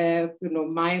is where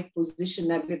my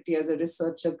positionality as a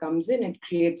researcher comes in. It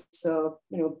creates a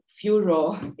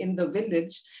furor in the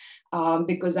village,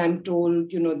 because I'm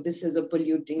told this is a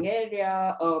polluting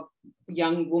area, a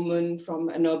young woman from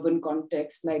an urban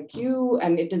context like you,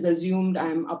 and it is assumed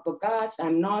I'm upper caste.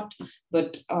 I'm not,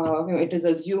 but it is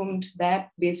assumed that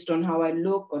based on how I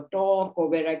look or talk or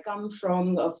where I come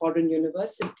from, a foreign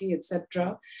university,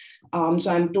 etc.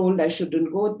 So I'm told I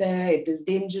shouldn't go there. It is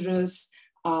dangerous.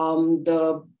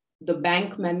 The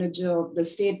bank manager, the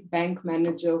state bank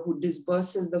manager who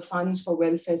disburses the funds for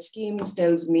welfare schemes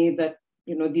tells me that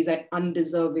these are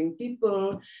undeserving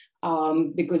people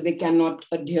because they cannot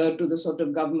adhere to the sort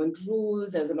of government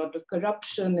rules. There's a lot of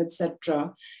corruption,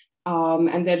 etc.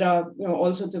 And there are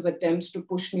all sorts of attempts to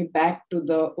push me back to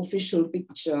the official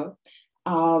picture.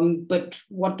 But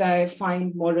what I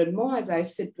find more and more as I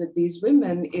sit with these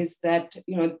women is that,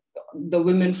 the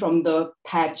women from the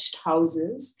thatched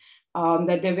houses,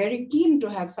 that they're very keen to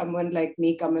have someone like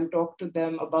me come and talk to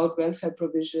them about welfare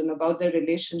provision, about their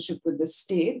relationship with the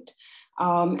state.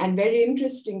 And very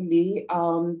interestingly,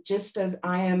 just as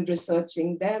I am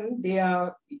researching them, they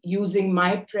are using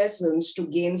my presence to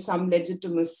gain some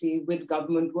legitimacy with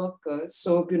government workers.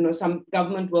 So, some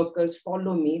government workers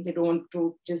follow me. They don't want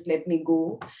to just let me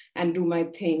go and do my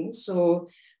thing. So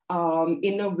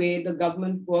in a way, the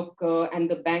government worker and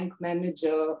the bank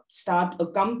manager start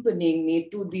accompanying me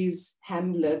to these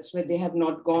hamlets where they have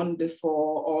not gone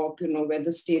before, or where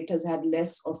the state has had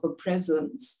less of a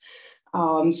presence.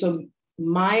 So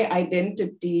my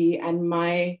identity and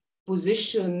my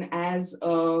position as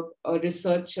a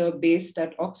researcher based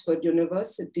at Oxford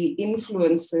University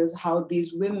influences how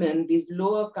these women, these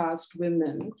lower caste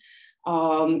women,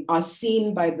 are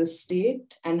seen by the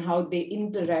state and how they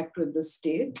interact with the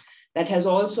state. That has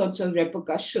all sorts of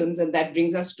repercussions, and that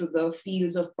brings us to the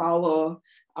fields of power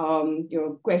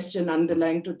question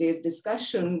underlying today's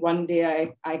discussion. One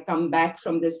day I come back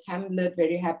from this hamlet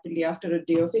very happily after a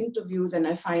day of interviews, and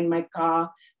I find my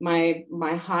car, my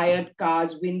hired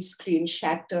car's windscreen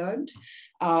shattered.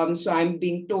 So I'm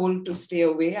being told to stay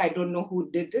away. I don't know who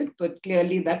did it, but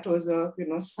clearly that was a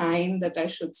sign that I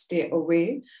should stay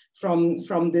away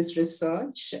from this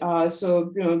research.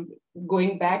 So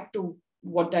going back to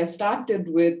what I started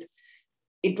with,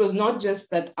 it was not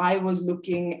just that I was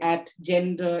looking at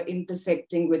gender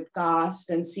intersecting with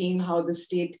caste and seeing how the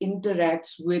state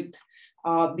interacts with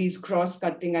these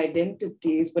cross-cutting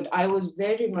identities, but I was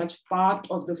very much part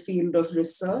of the field of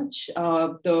research.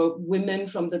 The women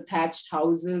from the thatched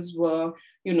houses were,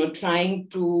 trying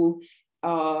to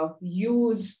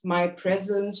use my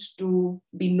presence to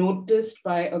be noticed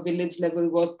by a village level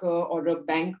worker or a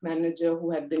bank manager who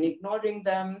had been ignoring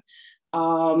them.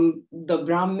 The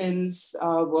Brahmins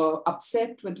were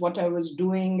upset with what I was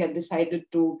doing and decided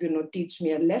to, teach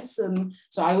me a lesson.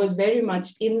 So I was very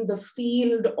much in the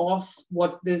field of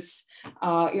what this,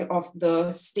 of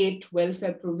the state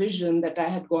welfare provision that I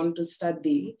had gone to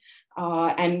study.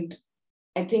 And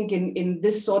I think in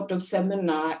this sort of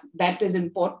seminar, that is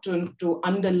important to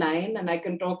underline, and I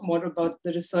can talk more about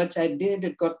the research I did.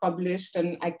 It got published,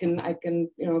 and I can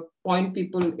point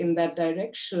people in that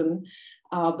direction.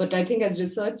 But I think as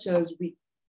researchers,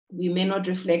 we may not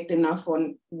reflect enough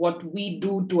on what we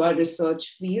do to our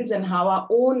research fields and how our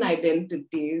own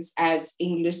identities as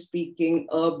English-speaking,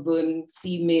 urban,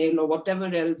 female, or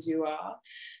whatever else you are,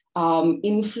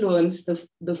 influence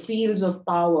the fields of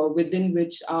power within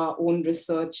which our own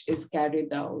research is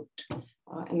carried out.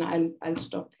 And I'll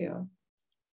stop here.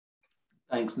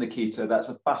 Thanks, Nikita. That's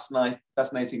a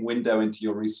fascinating window into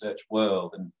your research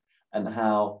world and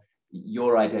how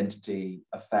your identity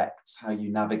affects how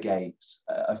you navigate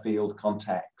a field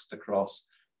context across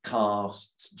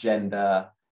caste, gender,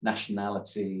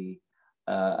 nationality,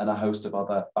 and a host of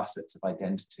other facets of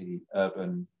identity,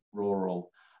 urban,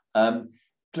 rural.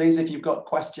 Please, if you've got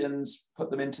questions, put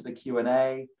them into the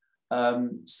Q&A.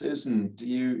 Susan, do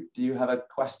you have a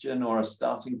question or a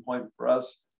starting point for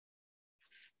us?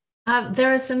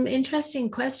 There are some interesting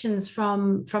questions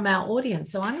from our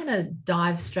audience, so I'm going to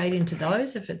dive straight into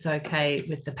those if it's okay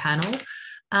with the panel.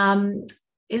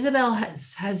 Isabel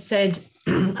has said,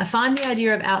 I find the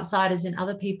idea of outsiders in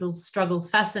other people's struggles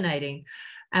fascinating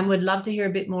and would love to hear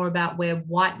a bit more about where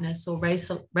whiteness or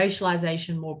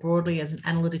racialization more broadly as an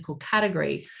analytical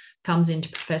category comes into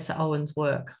Professor Owen's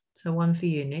work. So one for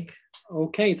you, Nick.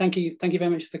 Okay, thank you very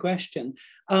much for the question.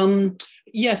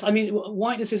 Yes, I mean,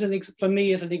 whiteness is for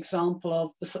me is an example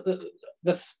of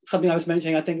something I was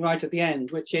mentioning, I think, right at the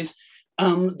end, which is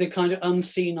the kind of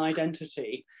unseen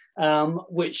identity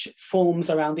which forms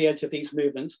around the edge of these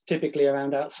movements, typically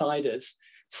around outsiders.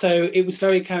 So it was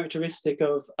very characteristic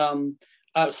of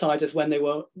outsiders when they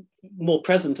were more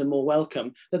present and more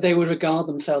welcome, that they would regard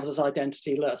themselves as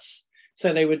identityless.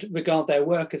 So they would regard their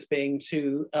work as being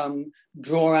to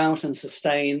draw out and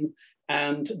sustain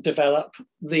and develop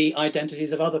the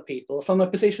identities of other people from a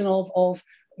position of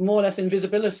more or less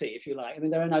invisibility, if you like. I mean,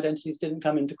 their own identities didn't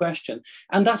come into question.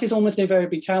 And that is almost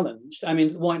invariably challenged. I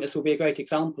mean, whiteness will be a great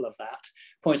example of that,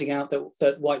 pointing out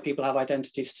that white people have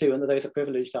identities too, and that those are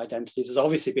privileged identities has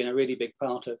obviously been a really big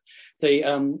part of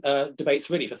the debates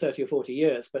really for 30 or 40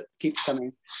 years, but keeps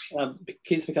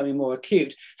becoming more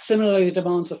acute. Similarly, the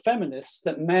demands of feminists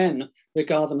that men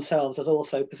regard themselves as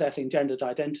also possessing gendered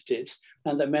identities,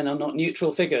 and that men are not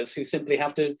neutral figures who simply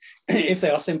have to, if they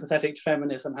are sympathetic to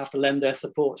feminism, have to lend their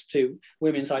support support to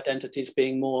women's identities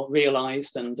being more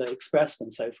realized and expressed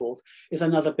and so forth is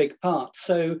another big part.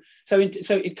 So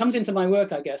it comes into my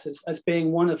work, I guess, as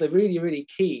being one of the really, really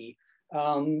key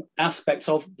aspects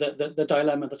of the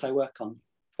dilemma that I work on.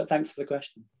 But thanks for the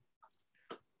question.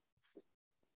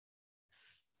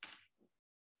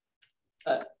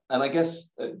 And I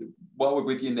guess while we're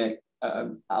with you, Nick,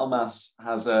 Almas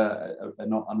has a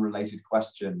not unrelated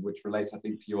question, which relates, I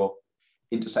think, to your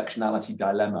intersectionality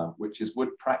dilemma, which is,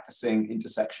 would practicing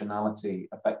intersectionality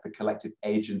affect the collective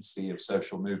agency of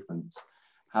social movements?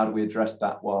 How do we address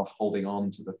that while holding on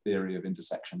to the theory of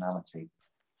intersectionality?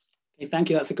 Thank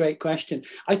you. That's a great question.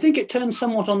 I think it turns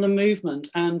somewhat on the movement.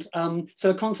 And so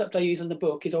a concept I use in the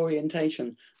book is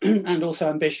orientation and also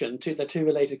ambition, the two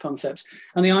related concepts.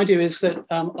 And the idea is that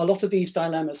a lot of these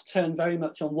dilemmas turn very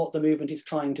much on what the movement is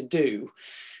trying to do.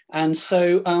 And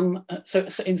so, so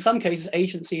in some cases,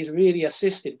 agency is really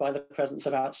assisted by the presence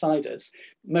of outsiders,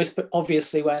 most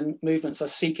obviously when movements are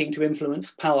seeking to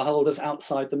influence power holders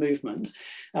outside the movement.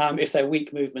 If they're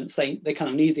weak movements, they kind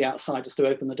of need the outsiders to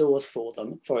open the doors for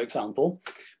them, for example.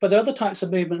 But there are other types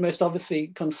of movement most obviously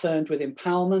concerned with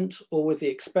empowerment or with the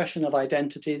expression of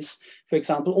identities, for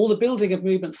example, or the building of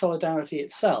movement solidarity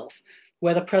itself,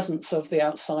 where the presence of the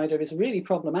outsider is really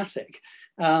problematic.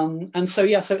 And so,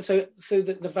 yeah, so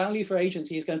the value for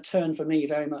agency is going to turn for me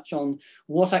very much on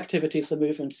what activities the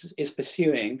movement is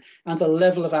pursuing and the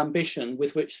level of ambition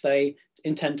with which they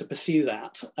intend to pursue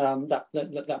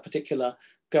that particular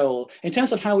goal. In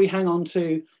terms of how we hang on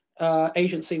to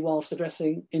agency whilst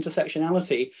addressing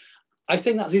intersectionality, I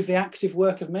think that is the active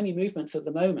work of many movements at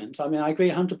the moment. I mean, I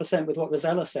agree 100% with what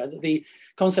Rosella said, that the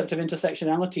concept of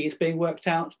intersectionality is being worked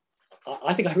out,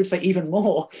 I think I would say even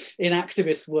more in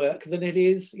activist work than it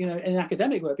is, in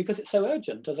academic work, because it's so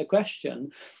urgent as a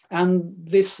question. And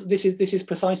this is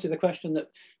precisely the question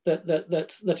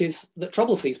that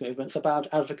troubles these movements about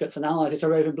advocates and allies. It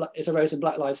arose in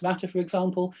Black Lives Matter, for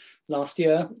example, last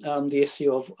year, the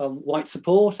issue of white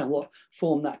support and what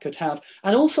form that could have.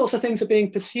 And all sorts of things are being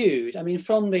pursued. I mean,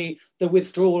 from the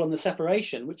withdrawal and the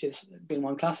separation, which has been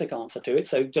one classic answer to it,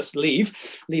 so just leave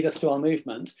us to our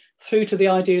movement, through to the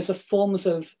ideas of forms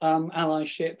of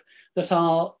allyship that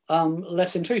are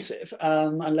less intrusive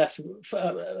and less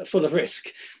full of risk.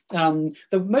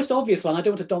 The most obvious one, I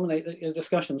don't want to dominate the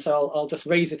discussion, so I'll just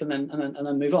raise it and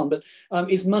then move on, but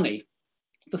is money.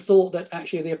 The thought that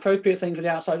actually the appropriate thing for the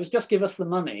outside is just give us the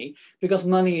money, because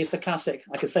money is the classic,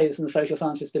 I could say this in the social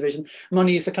sciences division,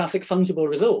 money is the classic fungible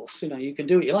resource. You can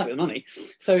do what you like with money.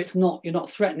 So you're not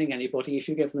threatening anybody if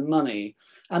you give them money.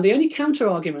 And the only counter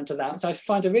argument to that, which I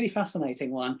find a really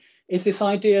fascinating one, is this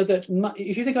idea that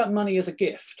if you think about money as a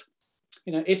gift,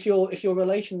 if your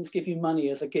relations give you money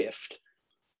as a gift,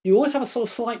 you always have a sort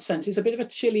of slight sense it's a bit of a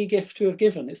chilly gift to have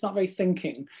given. It's not very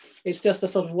thinking. It's just a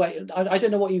sort of way, I don't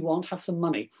know what you want, have some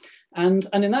money. And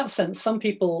in that sense, some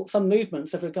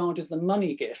movements have regarded the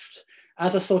money gift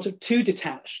as a sort of too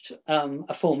detached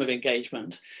a form of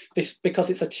engagement, because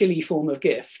it's a chilly form of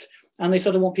gift. And they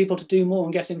sort of want people to do more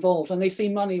and get involved. And they see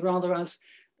money rather as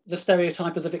the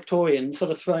stereotype of the Victorian,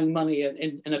 sort of throwing money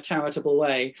in a charitable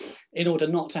way in order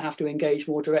not to have to engage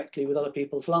more directly with other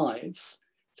people's lives.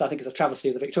 So I think it's a travesty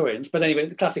of the Victorians. But anyway,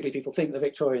 classically, people think the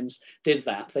Victorians did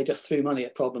that. They just threw money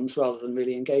at problems rather than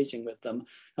really engaging with them.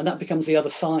 And that becomes the other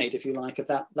side, if you like, of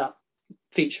that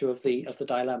feature of the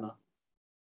dilemma.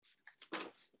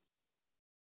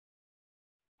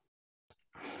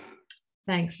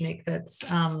 Thanks, Nick. That's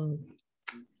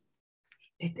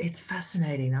it's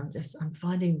fascinating. I'm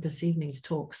finding this evening's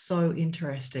talk so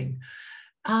interesting.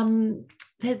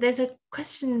 There's a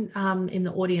question in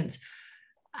the audience.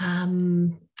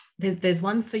 There's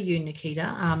one for you, Nikita,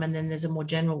 and then there's a more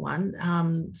general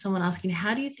one. Someone asking,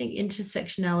 how do you think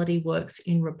intersectionality works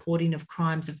in reporting of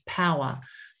crimes of power,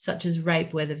 such as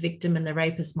rape, where the victim and the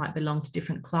rapist might belong to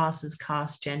different classes,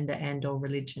 caste, gender, and/or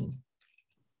religion?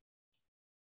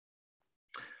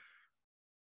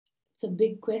 It's a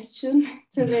big question.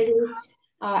 It's a very,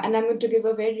 and I'm going to give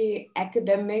a very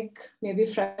academic, maybe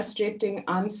frustrating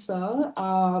answer.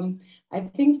 I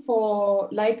think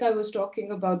like I was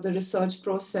talking about the research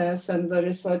process and the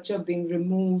researcher being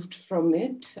removed from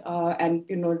it, and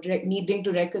needing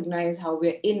to recognize how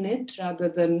we're in it rather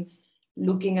than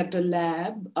looking at a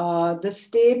lab. The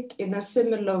state, in a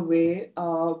similar way,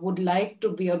 would like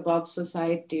to be above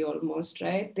society almost,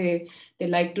 right? They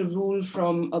like to rule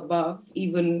from above,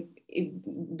 even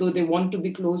though they want to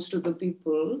be close to the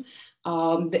people.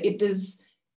 It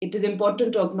is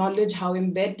important to acknowledge how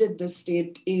embedded the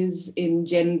state is in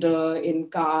gender, in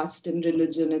caste, in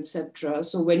religion, etc.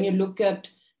 So when you look at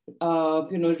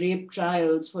rape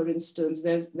trials, for instance,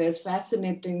 there's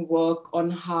fascinating work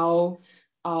on how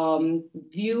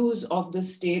views of the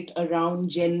state around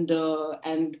gender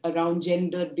and around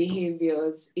gendered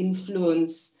behaviors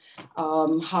influence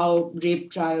how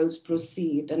rape trials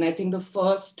proceed. And I think the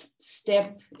first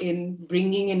step in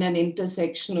bringing in an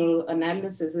intersectional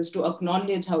analysis is to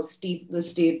acknowledge how steep the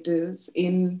state is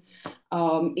in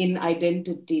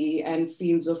identity and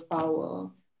fields of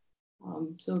power.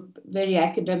 So very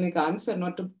academic answer,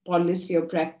 not a policy or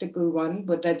practical one,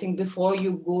 but I think before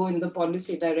you go in the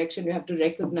policy direction, you have to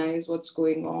recognize what's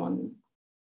going on.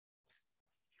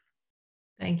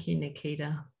 Thank you,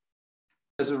 Nikita.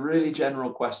 There's a really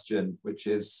general question, which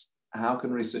is how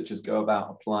can researchers go about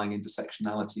applying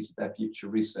intersectionality to their future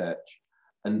research?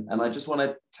 And I just want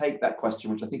to take that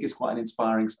question, which I think is quite an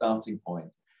inspiring starting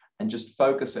point, and just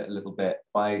focus it a little bit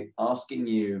by asking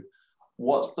you,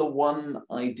 what's the one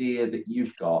idea that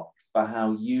you've got for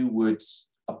how you would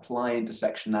apply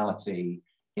intersectionality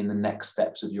in the next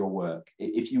steps of your work?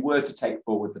 If you were to take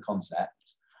forward the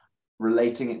concept,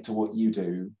 relating it to what you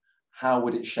do, how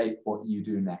would it shape what you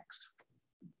do next?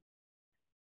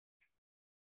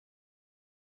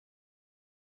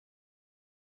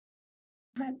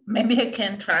 Maybe I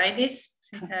can try this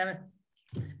since I haven't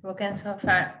spoken so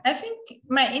far. I think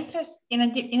my interest in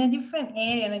a different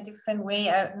area, in a different way,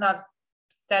 are not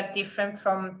that different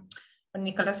from what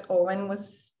Nicholas Owen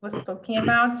was talking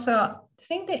about. So the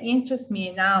thing that interests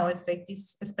me now is like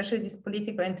this, especially this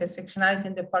political intersectionality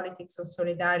and the politics of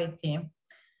solidarity.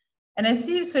 And I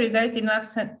see solidarity not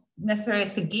necessarily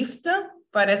as a gift,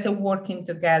 but as a working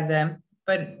together,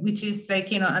 but which is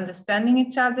like, understanding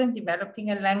each other,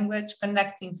 developing a language,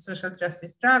 connecting social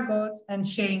justice struggles, and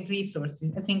sharing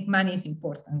resources. I think money is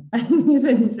important. I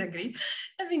disagree.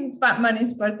 I think money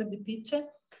is part of the picture.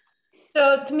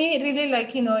 So to me, really,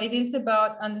 like, it is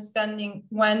about understanding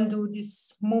when do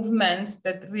these movements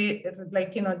that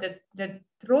that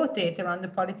rotate around the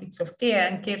politics of care,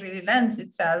 and care really lends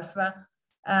itself,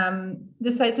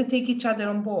 decide to take each other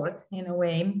on board in a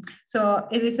way. So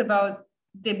it is about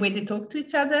the way they talk to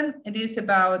each other. It is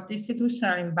about the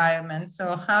institutional environment.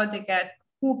 So how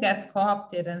who gets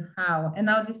co-opted and how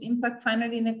this impact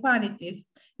finally inequalities.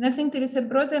 And I think there is a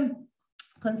broader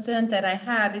concern that I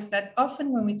have is that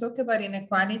often when we talk about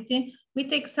inequality, we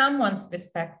take someone's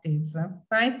perspective,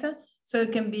 right? So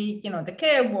it can be, the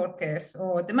care workers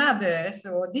or the mothers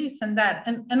or this and that.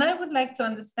 And I would like to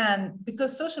understand,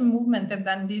 because social movement have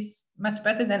done this much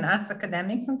better than us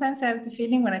academics. Sometimes I have the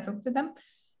feeling when I talk to them,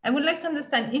 I would like to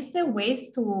understand, is there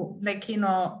ways to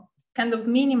kind of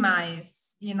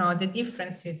minimize, the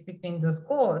differences between those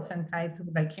goals and try to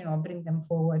bring them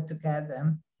forward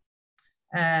together?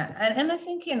 And I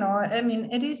think,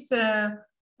 it is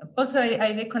also,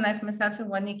 I recognize myself in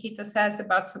what Nikita says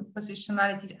about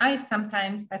positionalities. I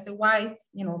sometimes, as a white,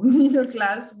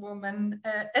 middle-class woman,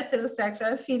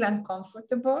 heterosexual, I feel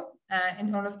uncomfortable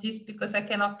in all of this because I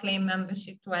cannot claim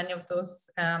membership to any of those.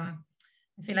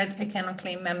 I feel like I cannot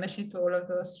claim membership to all of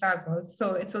those struggles.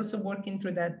 So it's also working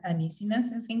through that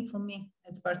uneasiness, I think, for me,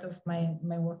 as part of my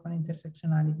work on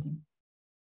intersectionality.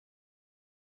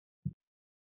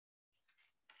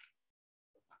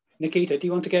 Nikita, do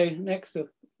you want to go next? Or?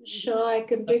 Sure, I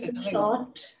can take a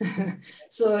shot.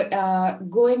 So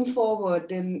going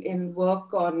forward in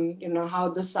work on how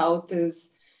the South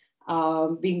is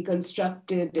being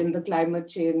constructed in the climate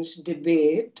change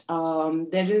debate, I'm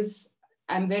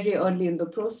very early in the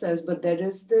process, but there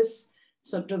is this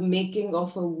sort of making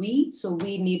of a we. So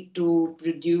we need to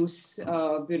reduce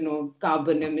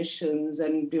carbon emissions,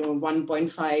 and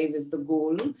 1.5 is the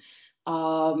goal.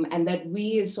 And that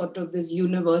we is sort of this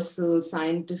universal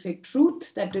scientific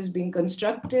truth that is being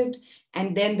constructed.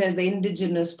 And then there's the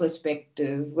indigenous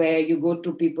perspective, where you go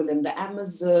to people in the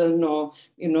Amazon or,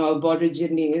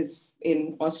 Aborigines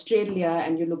in Australia,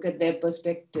 and you look at their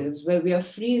perspectives, where we are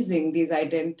freezing these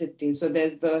identities. So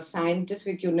there's the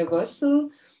scientific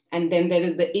universal, and then there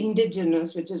is the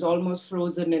indigenous, which is almost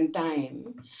frozen in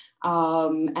time.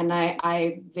 And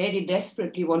I very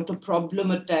desperately want to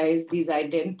problematize these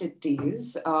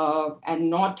identities and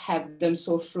not have them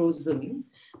so frozen.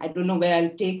 I don't know where I'll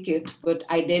take it, but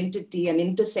identity and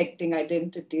intersecting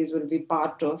identities will be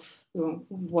part of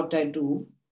what I do.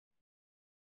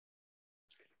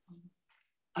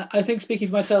 I think, speaking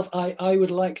for myself, I would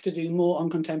like to do more on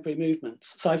contemporary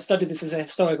movements. So I've studied this as a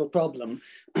historical problem,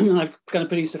 and I've kind of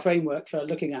produced a framework for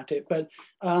looking at it, but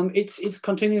it's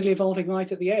continually evolving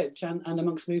right at the edge and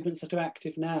amongst movements that are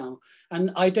active now.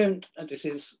 And I don't, this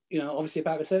is obviously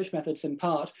about research methods in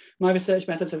part, my research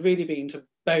methods have really been to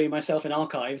bury myself in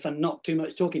archives and not too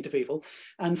much talking to people.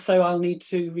 And so I'll need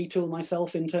to retool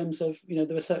myself in terms of, you know,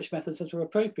 the research methods that are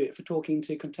appropriate for talking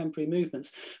to contemporary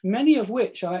movements, many of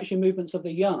which are actually movements of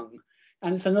the young.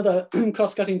 And it's another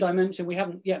cross-cutting dimension we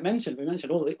haven't yet mentioned. We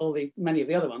mentioned many of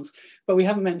the other ones, but we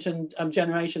haven't mentioned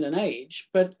generation and age.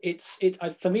 But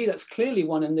for me, that's clearly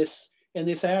one in this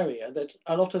area, that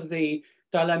a lot of the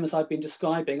dilemmas I've been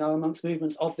describing are amongst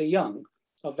movements of the young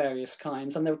of various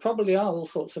kinds. And there probably are all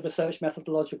sorts of research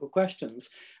methodological questions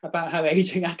about how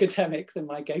aging academics, in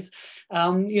my case,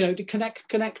 you know, to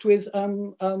connect with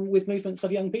movements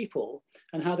of young people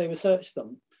and how they research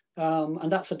them.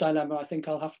 And that's a dilemma I think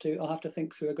I'll have to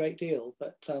think through a great deal.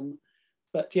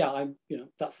 But yeah, you know,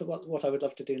 that's what I would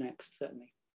love to do next,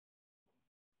 certainly.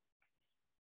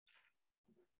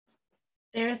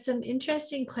 There are some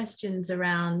interesting questions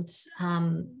around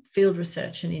field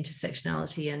research and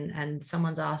intersectionality, and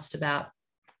someone's asked about,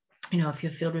 you know, if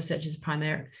your field research is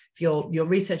if your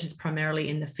research is primarily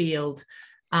in the field,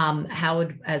 how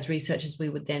would, as researchers, we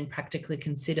would then practically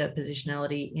consider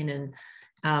positionality in an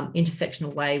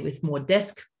intersectional way with more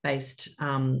desk-based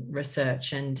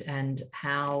research, and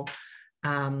how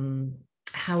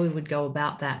we would go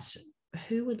about that.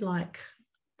 Who would like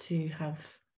to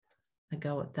have a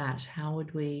go at that? How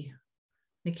would we,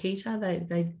 Nikita?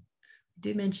 They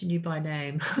do mention you by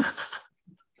name.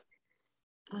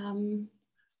 I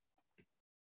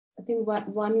think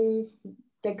one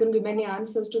there can be many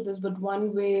answers to this, but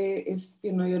one way, if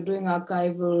you know you're doing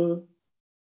archival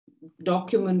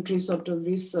documentary sort of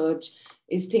research,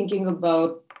 is thinking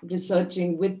about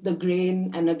researching with the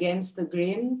grain and against the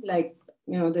grain, like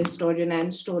you know the historian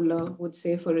Anne Stoller would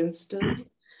say, for instance.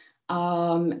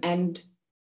 And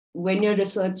when you're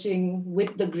researching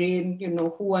with the grain, you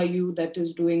know, who are you that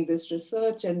is doing this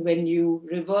research? And when you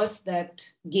reverse that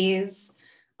gaze,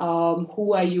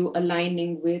 who are you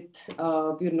aligning with?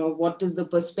 You know, what is the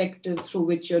perspective through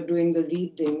which you're doing the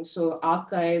reading? So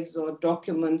archives or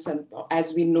documents, and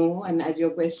as we know, and as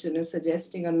your question is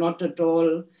suggesting, are not at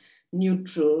all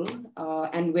neutral.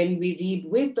 And when we read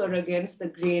with or against the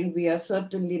grain, we are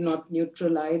certainly not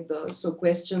neutral either. So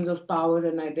questions of power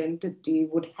and identity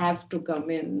would have to come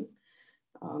in,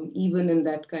 even in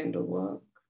that kind of work.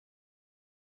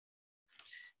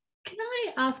 Can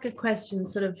I ask a question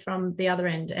sort of from the other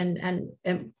end, and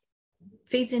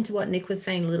feeds into what Nick was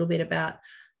saying a little bit about,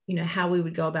 you know, how we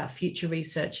would go about future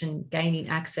research and gaining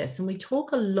access. And we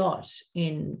talk a lot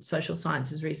in social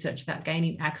sciences research about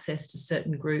gaining access to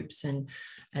certain groups and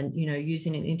you know,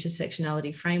 using an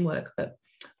intersectionality framework. But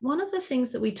one of the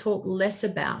things that we talk less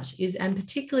about is, and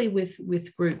particularly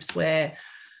with groups where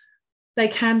they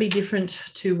can be different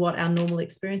to what our normal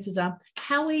experiences are,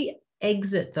 how we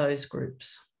exit those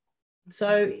groups.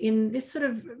 So in this sort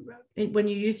of, when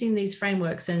you're using these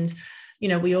frameworks, and you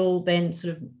know, we all then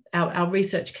sort of, our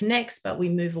research connects, but we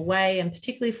move away, and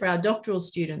particularly for our doctoral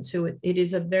students, who it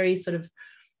is a very sort of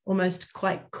almost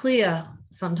quite clear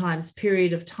sometimes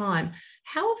period of time.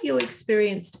 How have you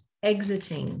experienced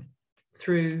exiting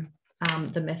through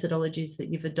the methodologies that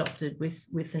you've adopted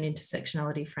with an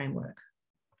intersectionality framework?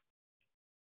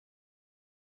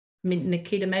 I mean,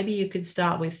 Nikita, maybe you could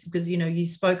start with, because, you know, you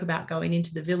spoke about going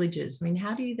into the villages. I mean,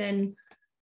 how do you then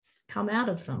come out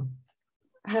of them?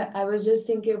 I was just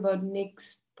thinking about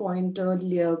Nick's point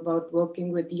earlier about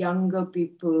working with younger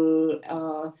people.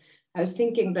 I was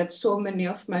thinking that so many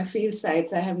of my field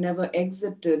sites I have never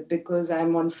exited because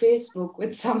I'm on Facebook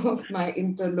with some of my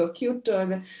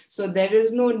interlocutors. So there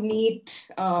is no neat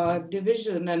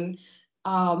division.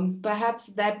 And perhaps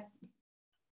that,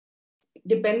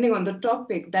 depending on the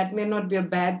topic, that may not be a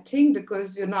bad thing,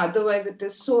 because, you know, otherwise it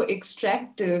is so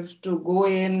extractive to go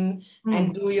in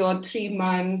and do your 3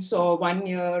 months or 1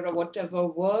 year or whatever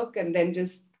work and then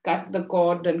just cut the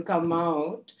cord and come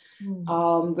out.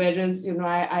 Whereas, you know,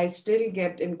 I still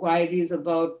get inquiries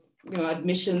about, you know,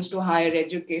 admissions to higher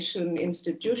education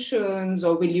institutions,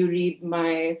 or will you read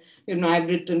my, you know, I've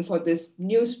written for this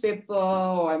newspaper,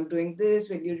 or I'm doing this,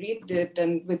 will you read it?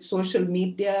 And with social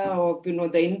media, or, you know,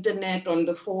 the internet, on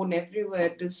the phone, everywhere,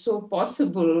 it is so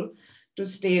possible to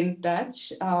stay in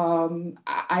touch.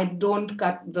 I don't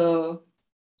cut the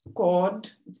cord.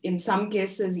 In some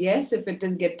cases, yes, if it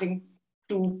is getting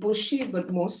too pushy,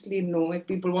 but mostly no. If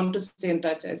people want to stay in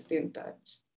touch, I stay in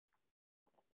touch.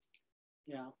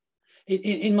 Yeah.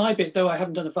 In my bit, though I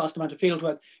haven't done a vast amount of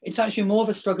fieldwork, it's actually more of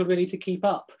a struggle really to keep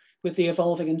up with the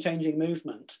evolving and changing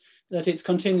movement, that it's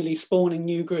continually spawning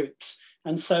new groups.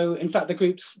 And so, in fact, the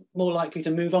group's more likely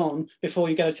to move on before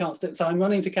you get a chance to, so I'm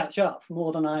running to catch up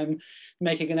more than I'm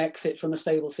making an exit from a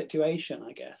stable situation,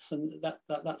 I guess. And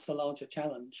that's the larger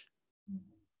challenge.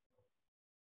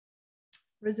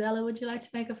 Rosella, would you like to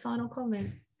make a final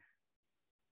comment?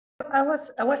 I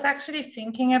was actually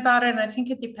thinking about it, and I think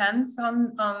it depends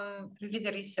on really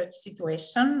the research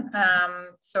situation.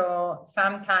 So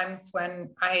sometimes when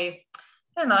I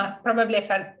don't know, probably I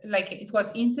felt like it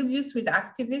was interviews with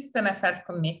activists and I felt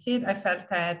committed. I felt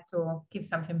I had to give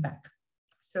something back.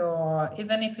 So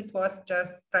even if it was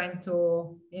just trying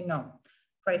to, you know,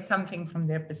 try something from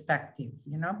their perspective,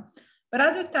 you know. But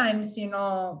other times, you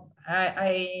know,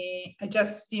 I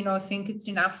just, you know, think it's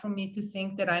enough for me to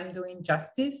think that I'm doing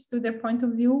justice to their point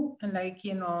of view, and like,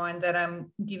 you know, and that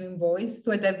I'm giving voice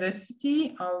to a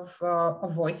diversity of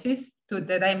voices, to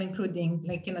that I'm including,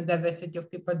 like, you know, diversity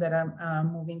of people that are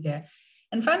moving there.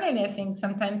 And finally, I think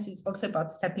sometimes it's also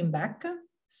about stepping back.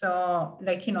 So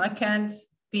like, you know, I can't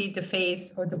be the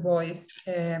face or the voice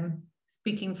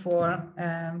speaking for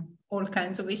all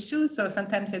kinds of issues. So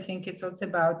sometimes I think it's also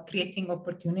about creating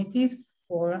opportunities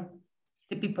for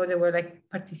the people that were like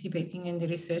participating in the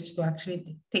research to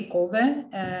actually take over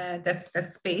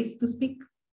that space to speak.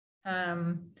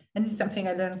 And this is something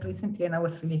I learned recently and I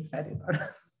was really excited about.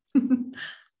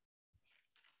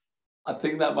 I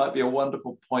think that might be a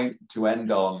wonderful point to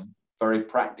end on. Very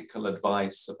practical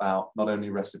advice about not only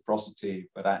reciprocity,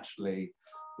 but actually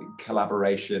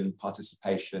collaboration,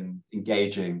 participation,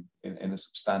 engaging in a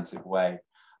substantive way.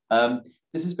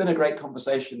 This has been a great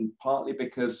conversation, partly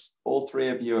because all three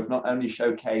of you have not only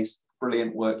showcased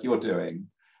brilliant work you're doing,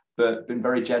 but been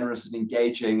very generous in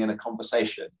engaging in a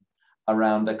conversation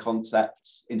around a concept,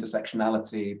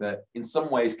 intersectionality, that in some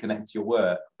ways connects your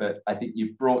work, but I think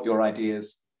you've brought your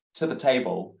ideas to the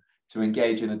table to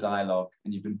engage in a dialogue,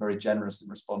 and you've been very generous in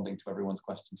responding to everyone's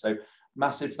questions. So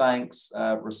massive thanks,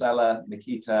 Rosella,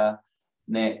 Nikita,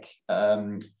 Nick,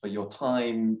 for your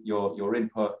time, your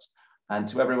input, and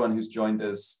to everyone who's joined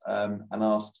us and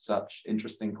asked such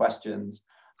interesting questions.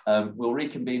 We'll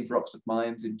reconvene for Oxford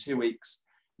Minds in 2 weeks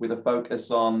with a focus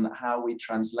on how we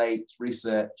translate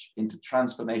research into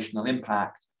transformational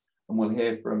impact. And we'll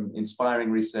hear from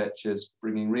inspiring researchers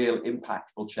bringing real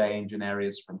impactful change in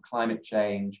areas from climate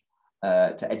change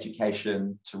to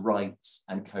education, to rights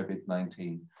and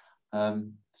COVID-19.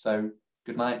 So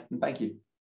good night and thank you.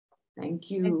 Thank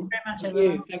you. Thanks very much, Thank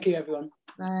everyone. you. Thank you, everyone.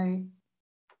 Bye.